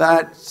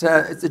that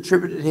is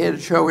attributed here to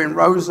Sherwin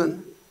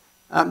Rosen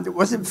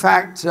was in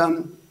fact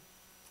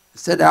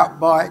set out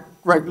by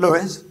Greg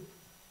Lewis.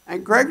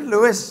 And Greg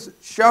Lewis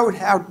showed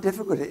how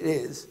difficult it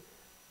is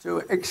to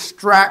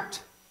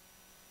extract,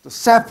 to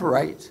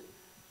separate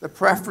the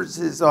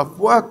preferences of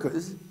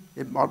workers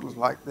in models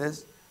like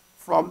this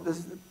from the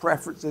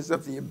preferences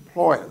of the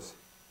employers.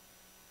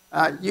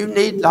 You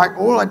need, like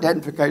all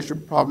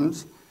identification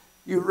problems,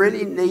 you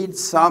really need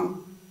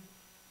some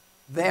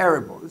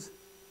variables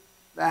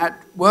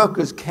that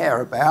workers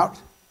care about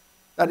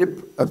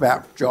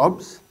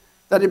jobs,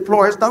 that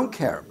employers don't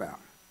care about,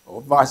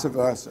 or vice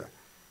versa.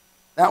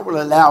 That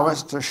will allow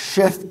us to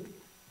shift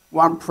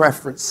one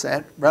preference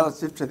set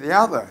relative to the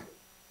other.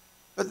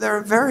 But there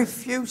are very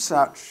few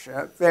such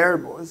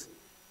variables,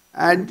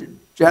 and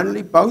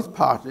generally both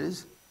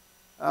parties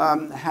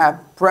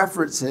have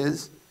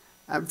preferences,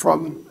 and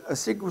from a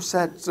single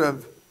set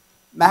of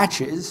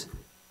matches,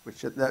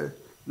 which are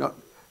not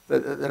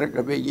that are going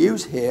to be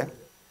used here,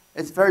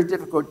 it's very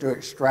difficult to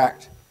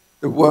extract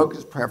the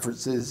workers'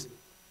 preferences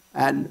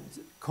and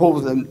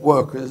call them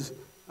workers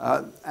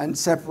and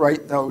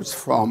separate those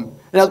from.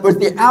 In other words,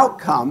 the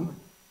outcome,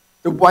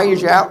 the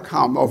wage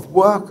outcome of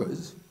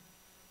workers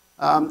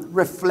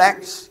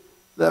reflects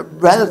the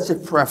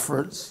relative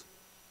preference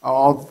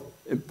of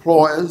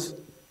employers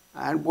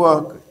and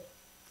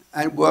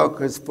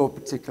workers for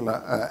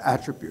particular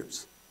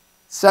attributes.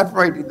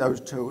 Separating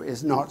those two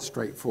is not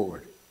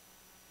straightforward.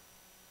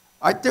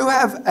 I do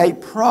have a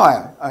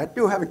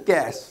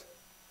guess,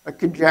 a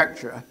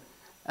conjecture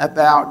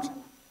about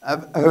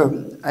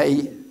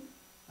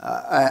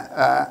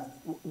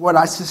what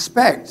I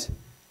suspect,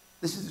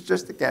 this is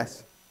just a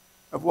guess,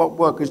 of what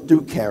workers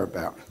do care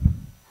about.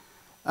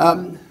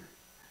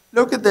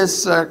 Look at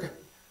this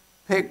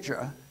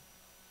picture.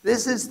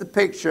 This is the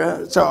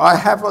picture. So I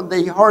have on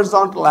the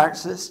horizontal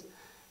axis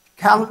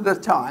calendar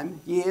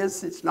time,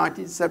 years, it's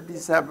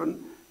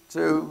 1977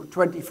 to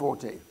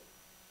 2014.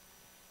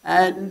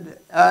 And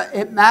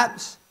it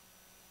maps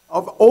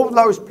of all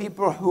those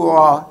people who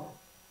are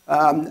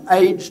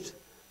aged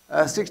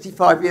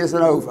 65 years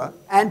and over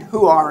and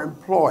who are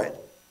employed.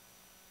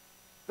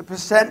 The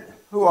percent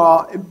who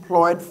are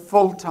employed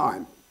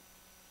full-time.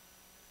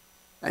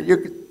 And you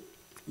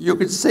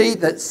can see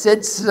that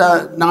since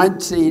the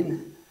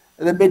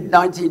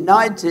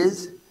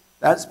mid-1990s,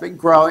 that's been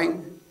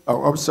growing.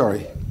 Oh, I'm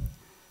sorry.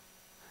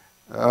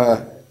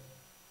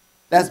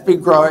 That's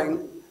been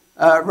growing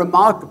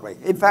remarkably.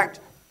 In fact,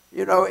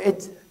 you know,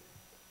 if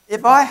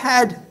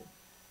I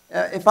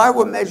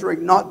were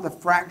measuring not the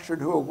fraction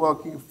who are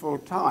working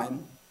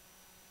full-time,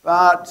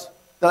 but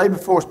the labor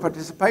force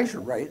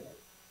participation rate,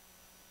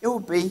 it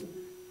would be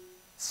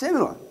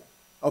similar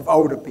of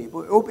older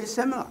people. It would be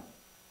similar.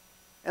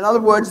 In other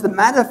words,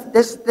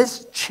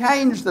 this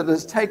change that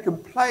has taken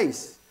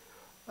place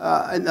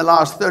in the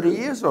last 30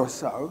 years or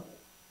so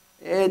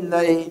in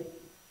the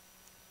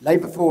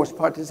labor force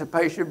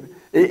participation,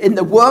 in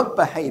the work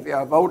behavior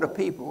of older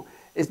people,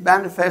 is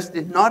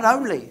manifested not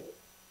only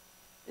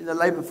in the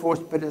labor force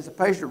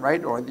participation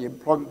rate or in the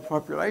employment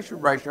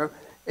population ratio,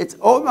 it's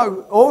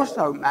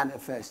also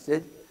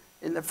manifested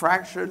in the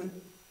fraction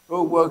who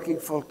are working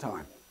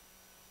full-time.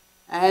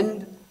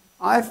 And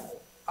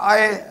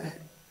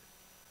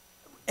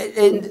in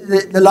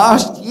the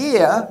last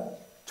year,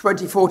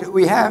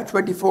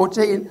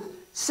 2014,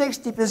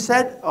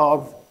 60%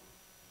 of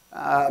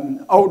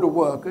older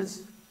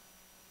workers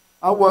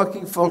are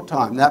working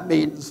full-time. That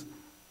means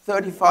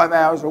 35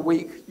 hours a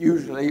week,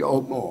 usually,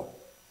 or more.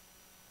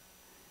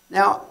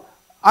 Now,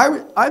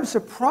 I'm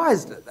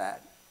surprised at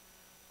that.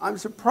 I'm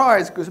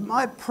surprised because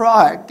my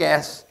prior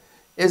guess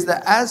is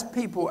that as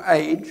people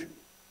age,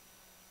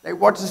 they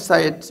want to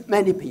stay,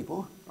 many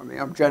people, I mean,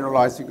 I'm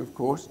generalizing, of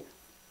course,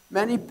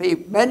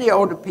 many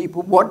older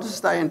people want to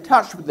stay in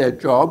touch with their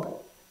job,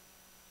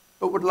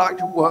 but would like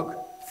to work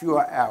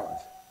fewer hours.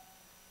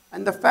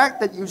 And the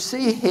fact that you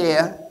see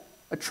here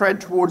a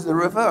trend towards the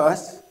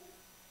reverse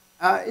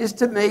is,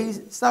 to me,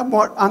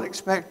 somewhat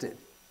unexpected.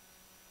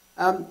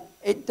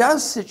 It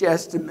does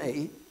suggest to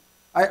me,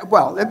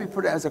 well, let me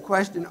put it as a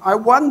question. I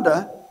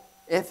wonder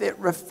if it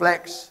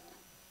reflects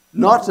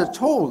not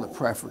at all the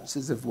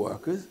preferences of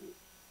workers,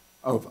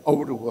 of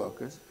older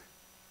workers,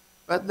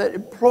 but that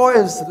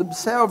employers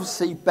themselves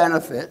see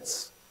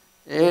benefits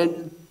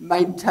in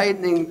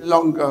maintaining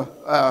longer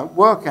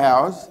work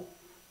hours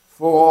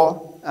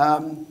for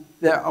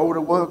their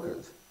older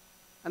workers.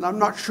 And I'm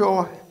not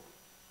sure,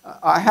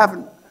 I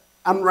haven't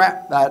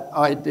unwrap that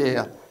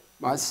idea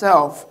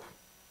myself.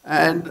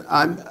 And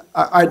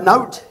I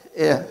note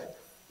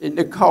in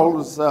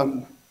Nicole's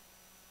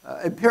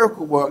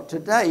empirical work to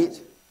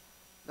date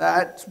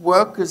that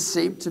workers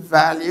seem to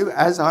value,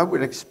 as I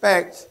would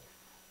expect,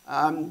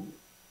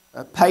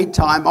 paid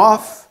time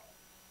off,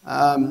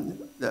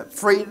 the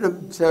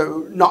freedom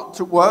not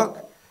to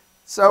work.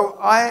 So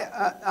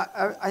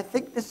I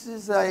think this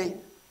is a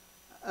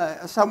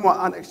somewhat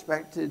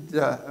unexpected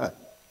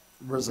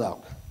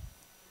result.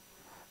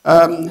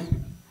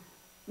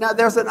 Now,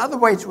 there's another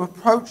way to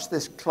approach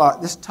this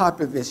type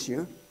of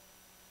issue,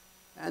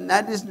 and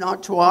that is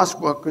not to ask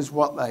workers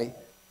what they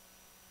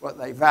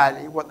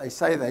value, what they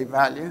say they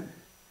value,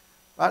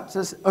 but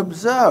to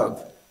observe.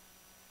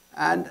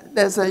 And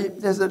there's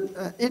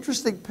an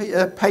interesting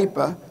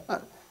paper,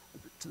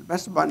 to the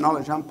best of my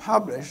knowledge,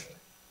 unpublished,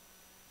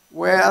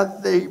 where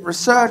the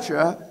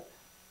researcher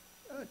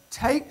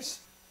takes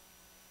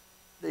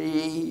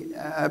the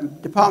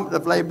Department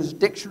of Labor's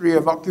Dictionary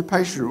of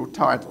Occupational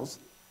Titles.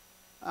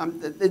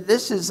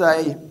 This is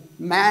a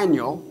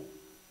manual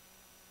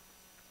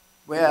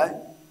where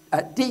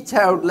at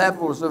detailed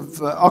levels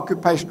of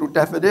occupational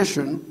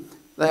definition,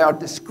 they are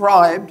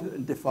described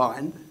and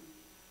defined.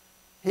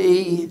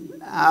 He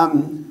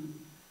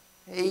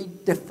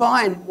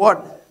defined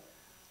what,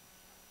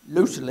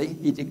 loosely,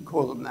 he didn't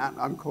call them that,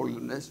 I'm calling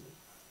them this.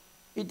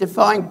 He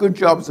defined good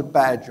jobs and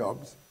bad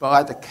jobs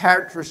by the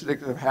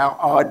characteristics of how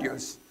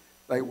arduous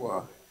they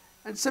were.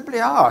 And simply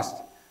asked,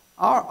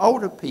 are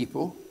older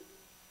people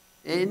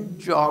in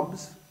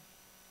jobs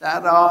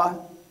that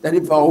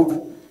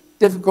involve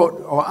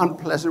difficult or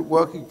unpleasant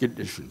working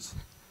conditions?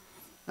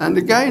 And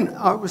again,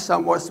 I was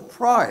somewhat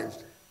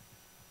surprised.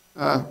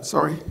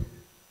 Sorry.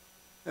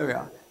 There we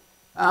are.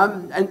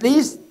 And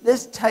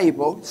this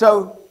table,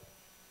 so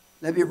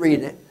let me read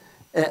it.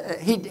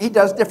 He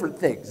does different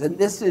things. And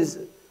this is,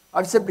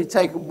 I've simply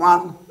taken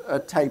one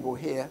table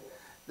here.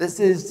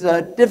 This is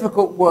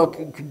difficult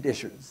working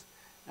conditions.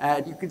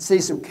 And you can see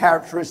some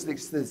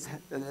characteristics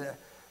that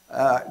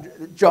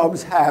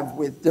jobs have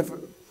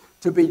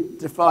to be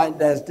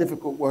defined as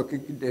difficult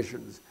working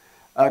conditions.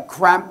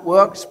 Cramped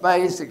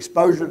workspace,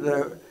 exposure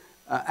to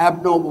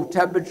abnormal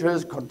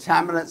temperatures,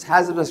 contaminants,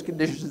 hazardous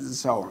conditions, and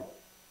so on.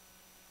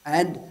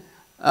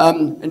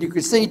 And you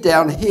can see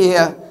down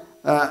here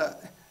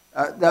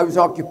those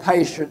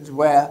occupations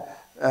where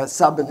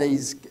some of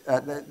these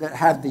that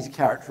have these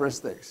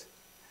characteristics.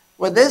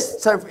 Well,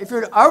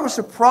 I was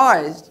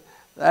surprised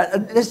that,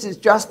 and this is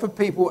just for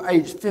people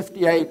aged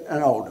 58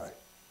 and older.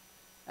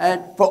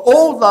 And for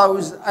all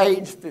those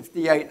aged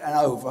 58 and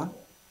over,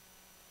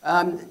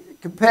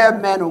 compare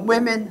men and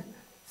women,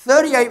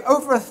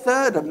 over a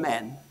third of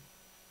men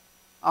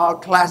are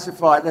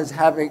classified as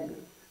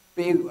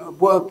being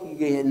working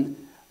in,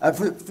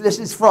 this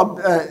is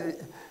from,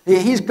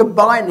 he's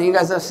combining,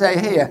 as I say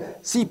here,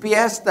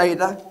 CPS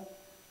data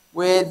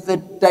with the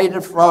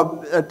data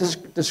from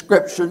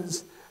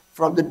descriptions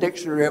from the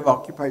Dictionary of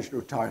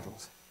Occupational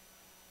Titles.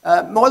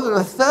 More than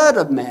a third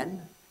of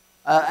men,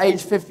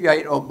 aged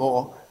 58 or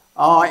more,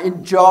 are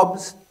in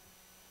jobs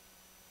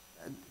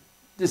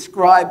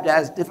described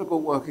as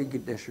difficult working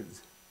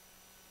conditions.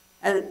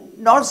 And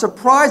not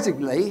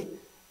surprisingly,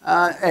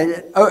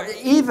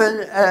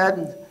 even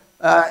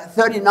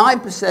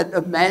 39%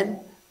 of men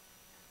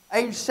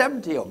aged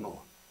 70 or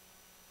more.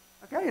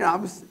 Okay, I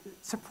was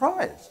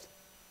surprised.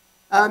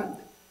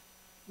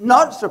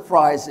 Not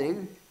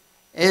surprising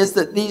is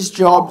that these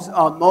jobs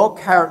are more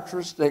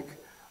characteristic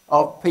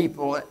of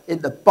people in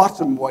the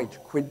bottom wage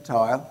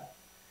quintile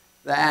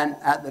than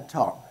at the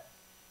top.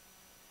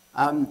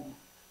 I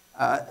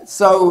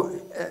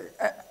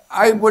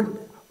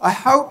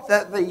hope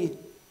that the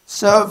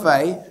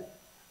survey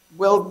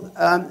will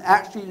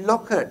actually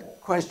look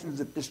at questions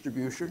of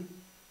distribution,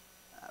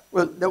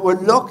 that will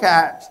look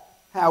at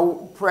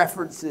how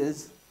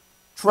preferences,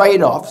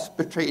 trade-offs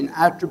between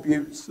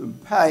attributes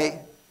and pay,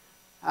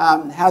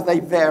 how they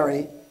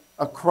vary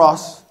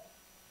across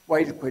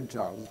wage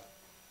quintiles.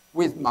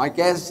 With my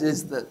guess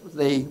is that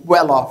the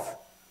well-off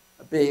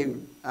are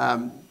being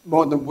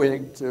more than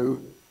willing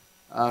to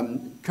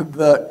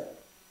convert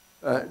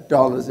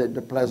dollars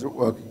into pleasant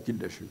working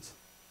conditions.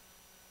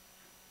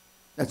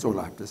 That's all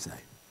I have to say.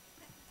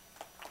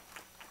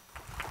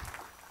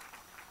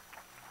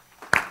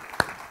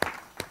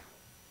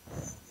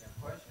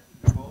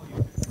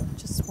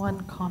 Just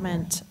one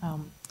comment.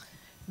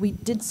 We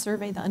did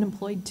survey the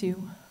unemployed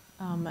too,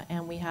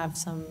 and we have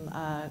some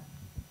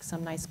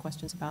nice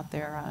questions about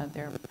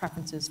their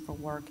preferences for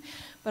work,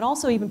 but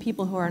also even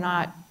people who are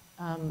not,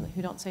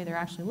 who don't say they're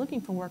actually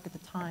looking for work at the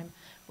time.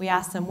 We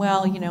asked them,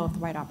 well, you know, if the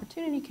right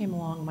opportunity came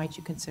along, might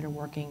you consider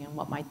working, and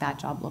what might that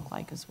job look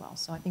like as well?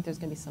 So I think there's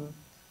going to be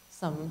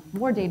some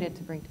more data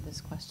to bring to this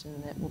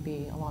question that will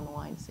be along the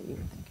lines that you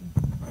were thinking.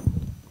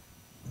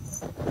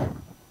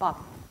 Bob.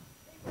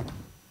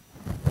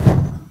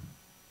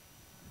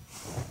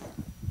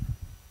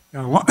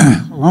 Yeah,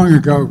 long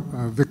ago,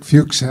 Vic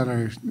Fuchs had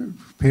a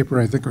paper,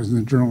 I think it was in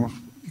the Journal of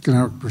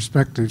Economic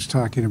Perspectives,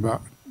 talking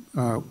about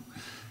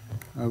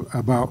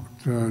about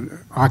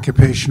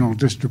occupational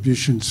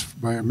distributions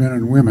by men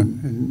and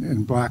women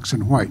in blacks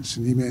and whites.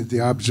 And he made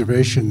the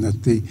observation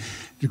that the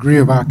degree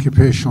of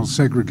occupational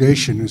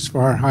segregation is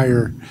far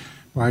higher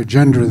by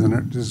gender than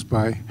it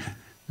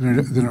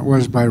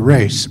was by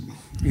race.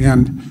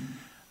 And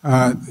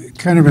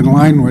kind of in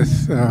line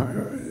with,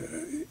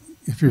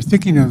 if you're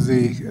thinking of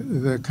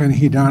the kind of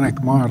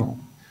hedonic model,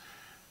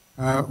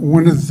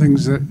 one of the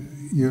things that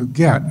you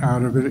get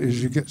out of it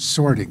is you get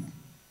sorting.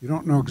 You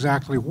don't know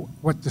exactly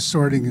what the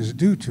sorting is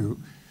due to,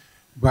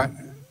 but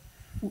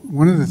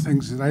one of the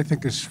things that I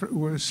think is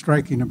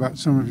striking about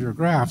some of your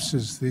graphs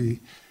is the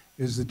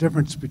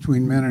difference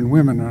between men and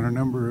women on a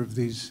number of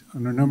these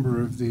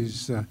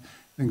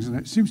things, and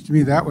it seems to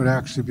me that would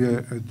actually be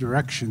a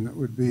direction that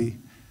would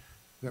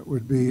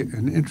be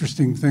an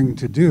interesting thing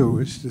to do,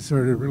 is to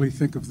sort of really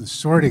think of the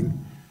sorting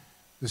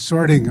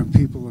of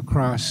people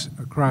across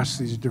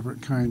these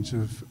different kinds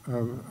of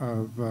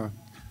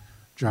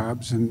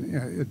jobs.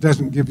 And it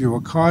doesn't give you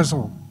a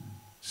causal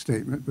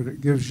statement, but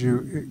it gives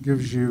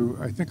you,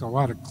 I think, a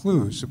lot of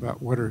clues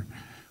about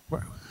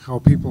how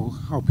people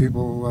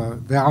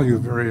value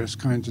various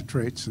kinds of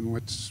traits and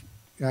what's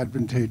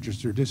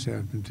advantageous or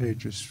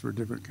disadvantageous for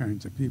different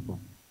kinds of people.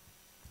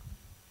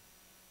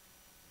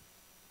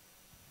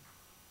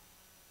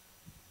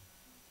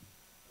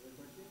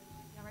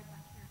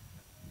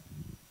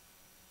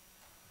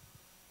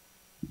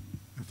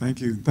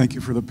 Thank you. Thank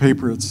you for the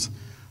paper.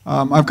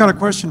 I've got a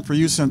question for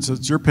you since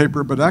it's your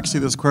paper, but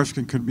actually this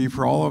question could be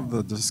for all of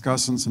the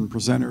discussants and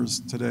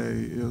presenters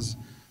today, is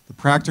the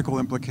practical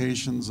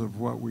implications of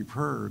what we've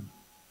heard.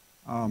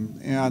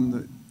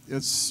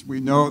 We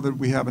know that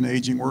we have an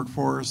aging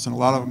workforce, and a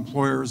lot of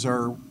employers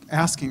are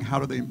asking how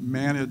do they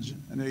manage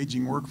an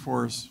aging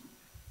workforce.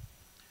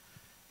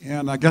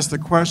 And I guess the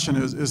question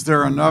is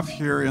there enough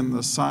here in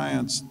the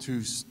science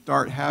to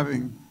start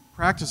having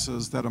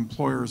practices that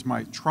employers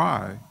might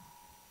try?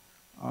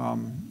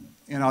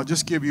 And I'll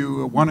just give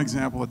you one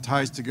example that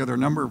ties together a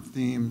number of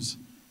themes.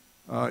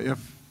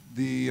 If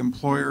the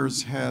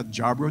employers had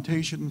job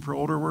rotation for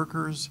older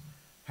workers,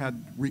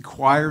 had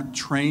required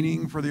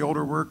training for the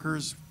older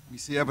workers, we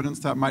see evidence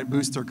that might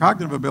boost their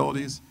cognitive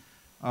abilities.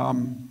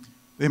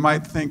 They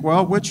might think,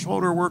 well, which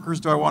older workers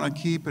do I want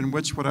to keep and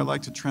which would I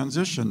like to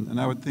transition?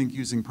 And I would think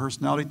using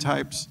personality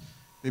types.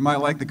 They might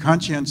like the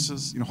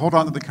conscientious, hold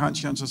on to the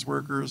conscientious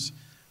workers,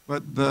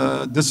 but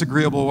the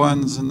disagreeable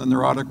ones and the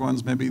neurotic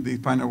ones, maybe they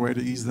find a way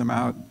to ease them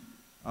out.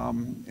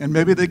 And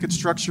maybe they could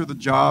structure the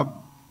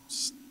job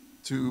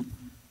to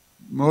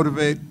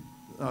motivate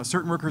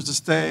certain workers to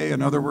stay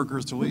and other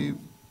workers to leave.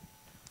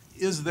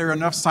 Is there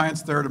enough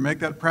science there to make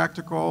that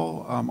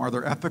practical? Are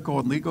there ethical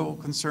and legal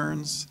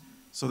concerns?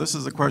 So this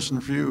is a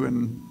question for you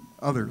and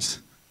others.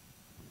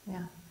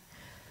 Yeah.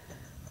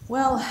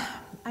 Well,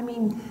 I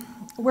mean,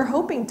 we're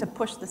hoping to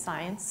push the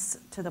science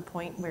to the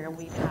point where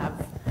we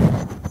have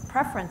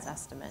preference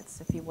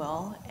estimates, if you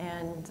will.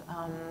 And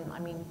I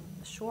mean,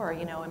 sure,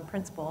 in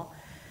principle,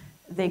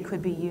 they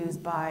could be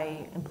used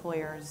by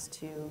employers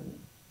to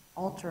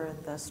alter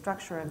the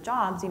structure of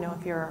jobs.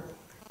 If you're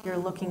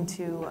looking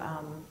to,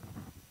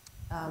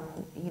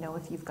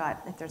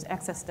 if there's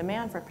excess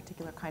demand for a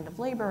particular kind of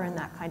labor, and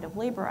that kind of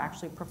labor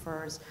actually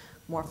prefers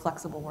more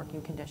flexible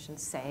working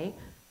conditions, say,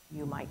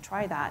 you might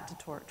try that to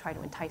try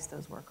to entice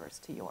those workers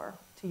to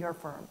your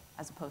firm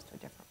as opposed to a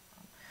different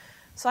firm.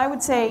 So I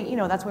would say,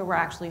 that's where we're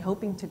actually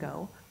hoping to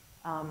go.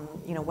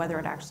 Whether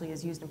it actually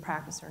is used in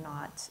practice or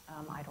not,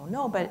 I don't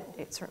know, but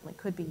it certainly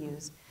could be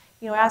used.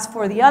 As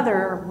for the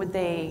other, would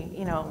they,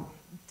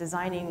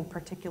 designing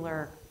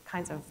particular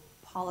kinds of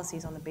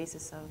policies on the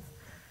basis of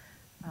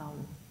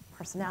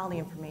personality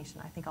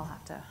information, I think I'll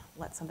have to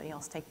let somebody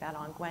else take that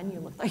on. Gwen, you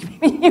looked like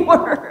maybe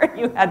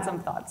you had some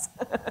thoughts.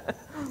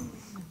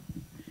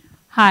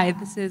 Hi,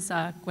 this is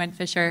Gwen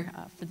Fisher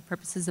for the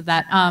purposes of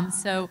that.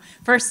 So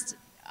first,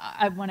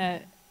 I want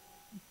to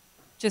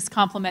just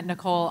compliment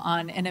Nicole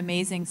on an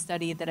amazing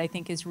study that I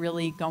think is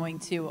really going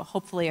to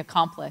hopefully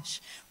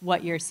accomplish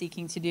what you're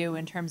seeking to do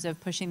in terms of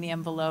pushing the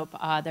envelope.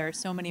 There are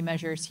so many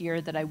measures here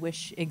that I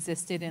wish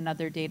existed in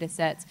other data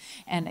sets,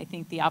 and I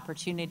think the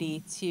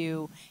opportunity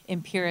to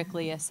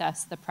empirically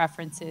assess the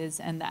preferences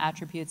and the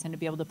attributes and to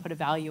be able to put a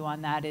value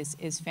on that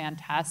is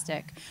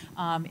fantastic.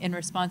 In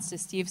response to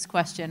Steve's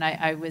question,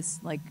 I was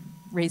like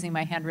raising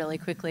my hand really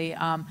quickly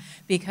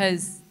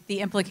because the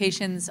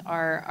implications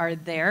are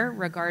there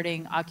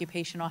regarding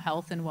occupational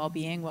health and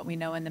well-being. What we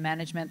know in the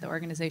management, the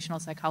organizational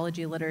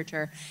psychology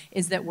literature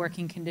is that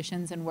working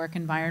conditions and work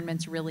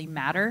environments really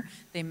matter.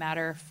 They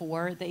matter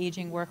for the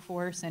aging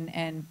workforce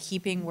and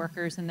keeping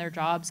workers in their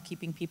jobs,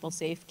 keeping people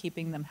safe,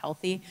 keeping them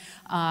healthy.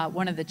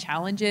 One of the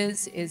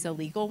challenges is a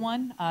legal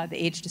one. The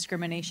Age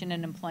Discrimination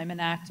and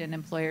Employment Act, and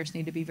employers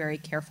need to be very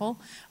careful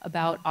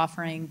about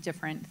offering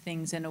different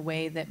things in a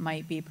way that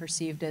might be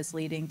perceived as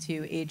leading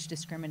to age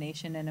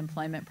discrimination and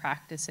employment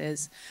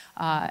practices,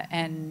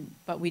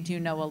 but we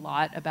do know a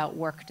lot about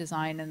work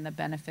design and the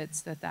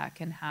benefits that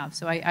can have.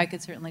 So I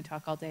could certainly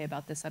talk all day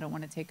about this. I don't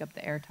want to take up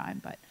the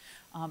airtime, but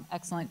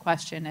excellent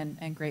question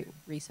and great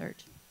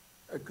research.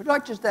 Could I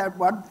just add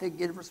one thing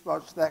in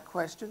response to that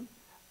question?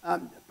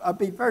 I'll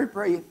be very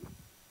brief.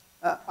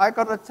 I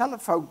got a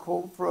telephone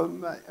call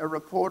from a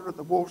reporter at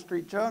the Wall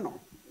Street Journal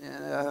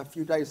a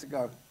few days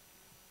ago.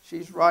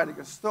 She's writing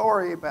a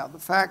story about the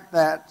fact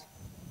that,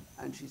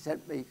 and she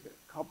sent me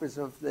copies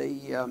of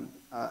the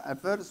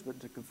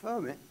advertisement to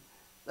confirm it,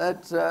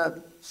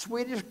 that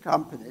Swedish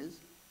companies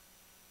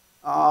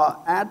are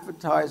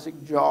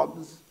advertising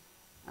jobs,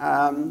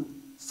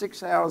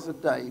 6 hours a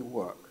day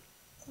work.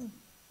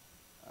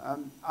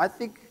 I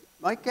think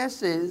my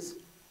guess is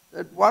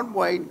that one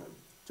way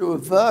to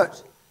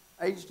avert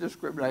age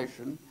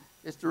discrimination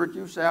is to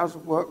reduce hours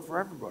of work for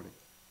everybody.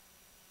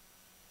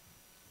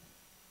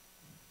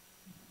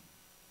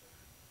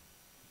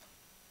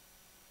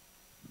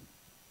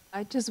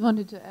 I just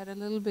wanted to add a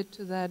little bit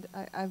to that.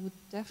 I would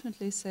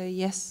definitely say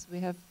yes, we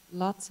have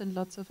lots and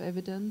lots of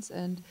evidence,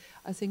 and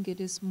I think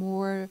it is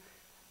more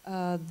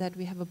that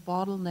we have a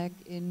bottleneck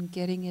in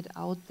getting it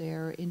out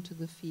there into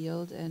the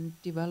field and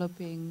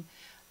developing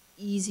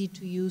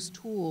easy-to-use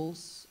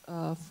tools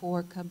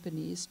for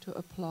companies to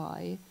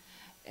apply.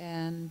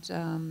 And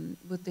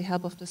with the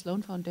help of the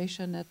Sloan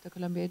Foundation at the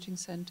Columbia Aging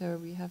Center,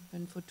 we have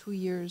been for 2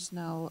 years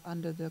now,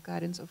 under the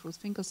guidance of Ruth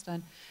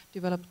Finkelstein,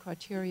 developed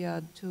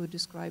criteria to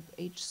describe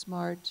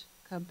age-smart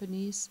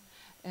companies.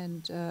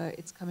 And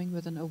it's coming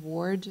with an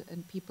award,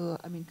 and people,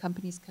 I mean,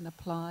 companies can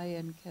apply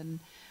and can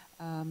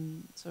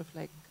sort of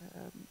like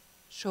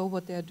show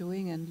what they're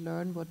doing and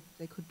learn what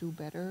they could do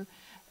better.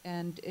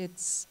 And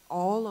it's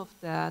all of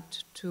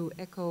that, to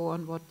echo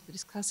on what the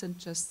discussant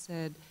just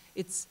said,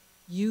 it's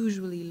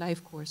usually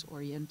life course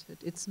oriented.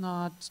 It's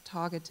not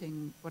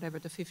targeting whatever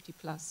the 50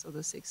 plus or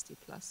the 60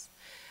 plus.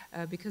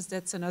 Because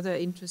that's another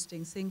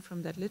interesting thing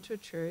from that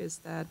literature, is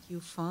that you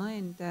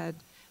find that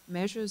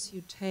measures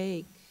you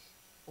take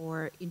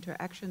or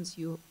interactions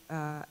you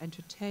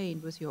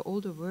entertain with your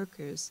older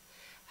workers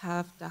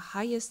have the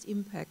highest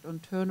impact on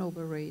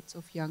turnover rates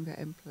of younger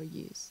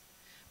employees.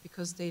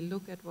 Because they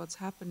look at what's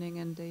happening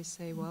and they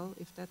say, well,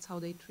 if that's how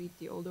they treat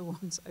the older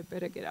ones, I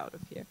better get out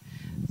of here.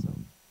 So.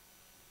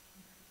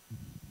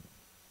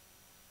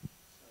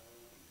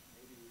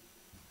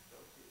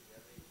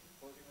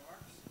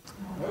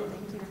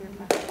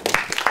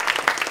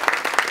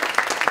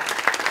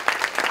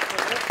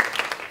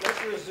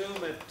 Let's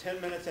resume at 10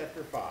 minutes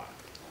after 5.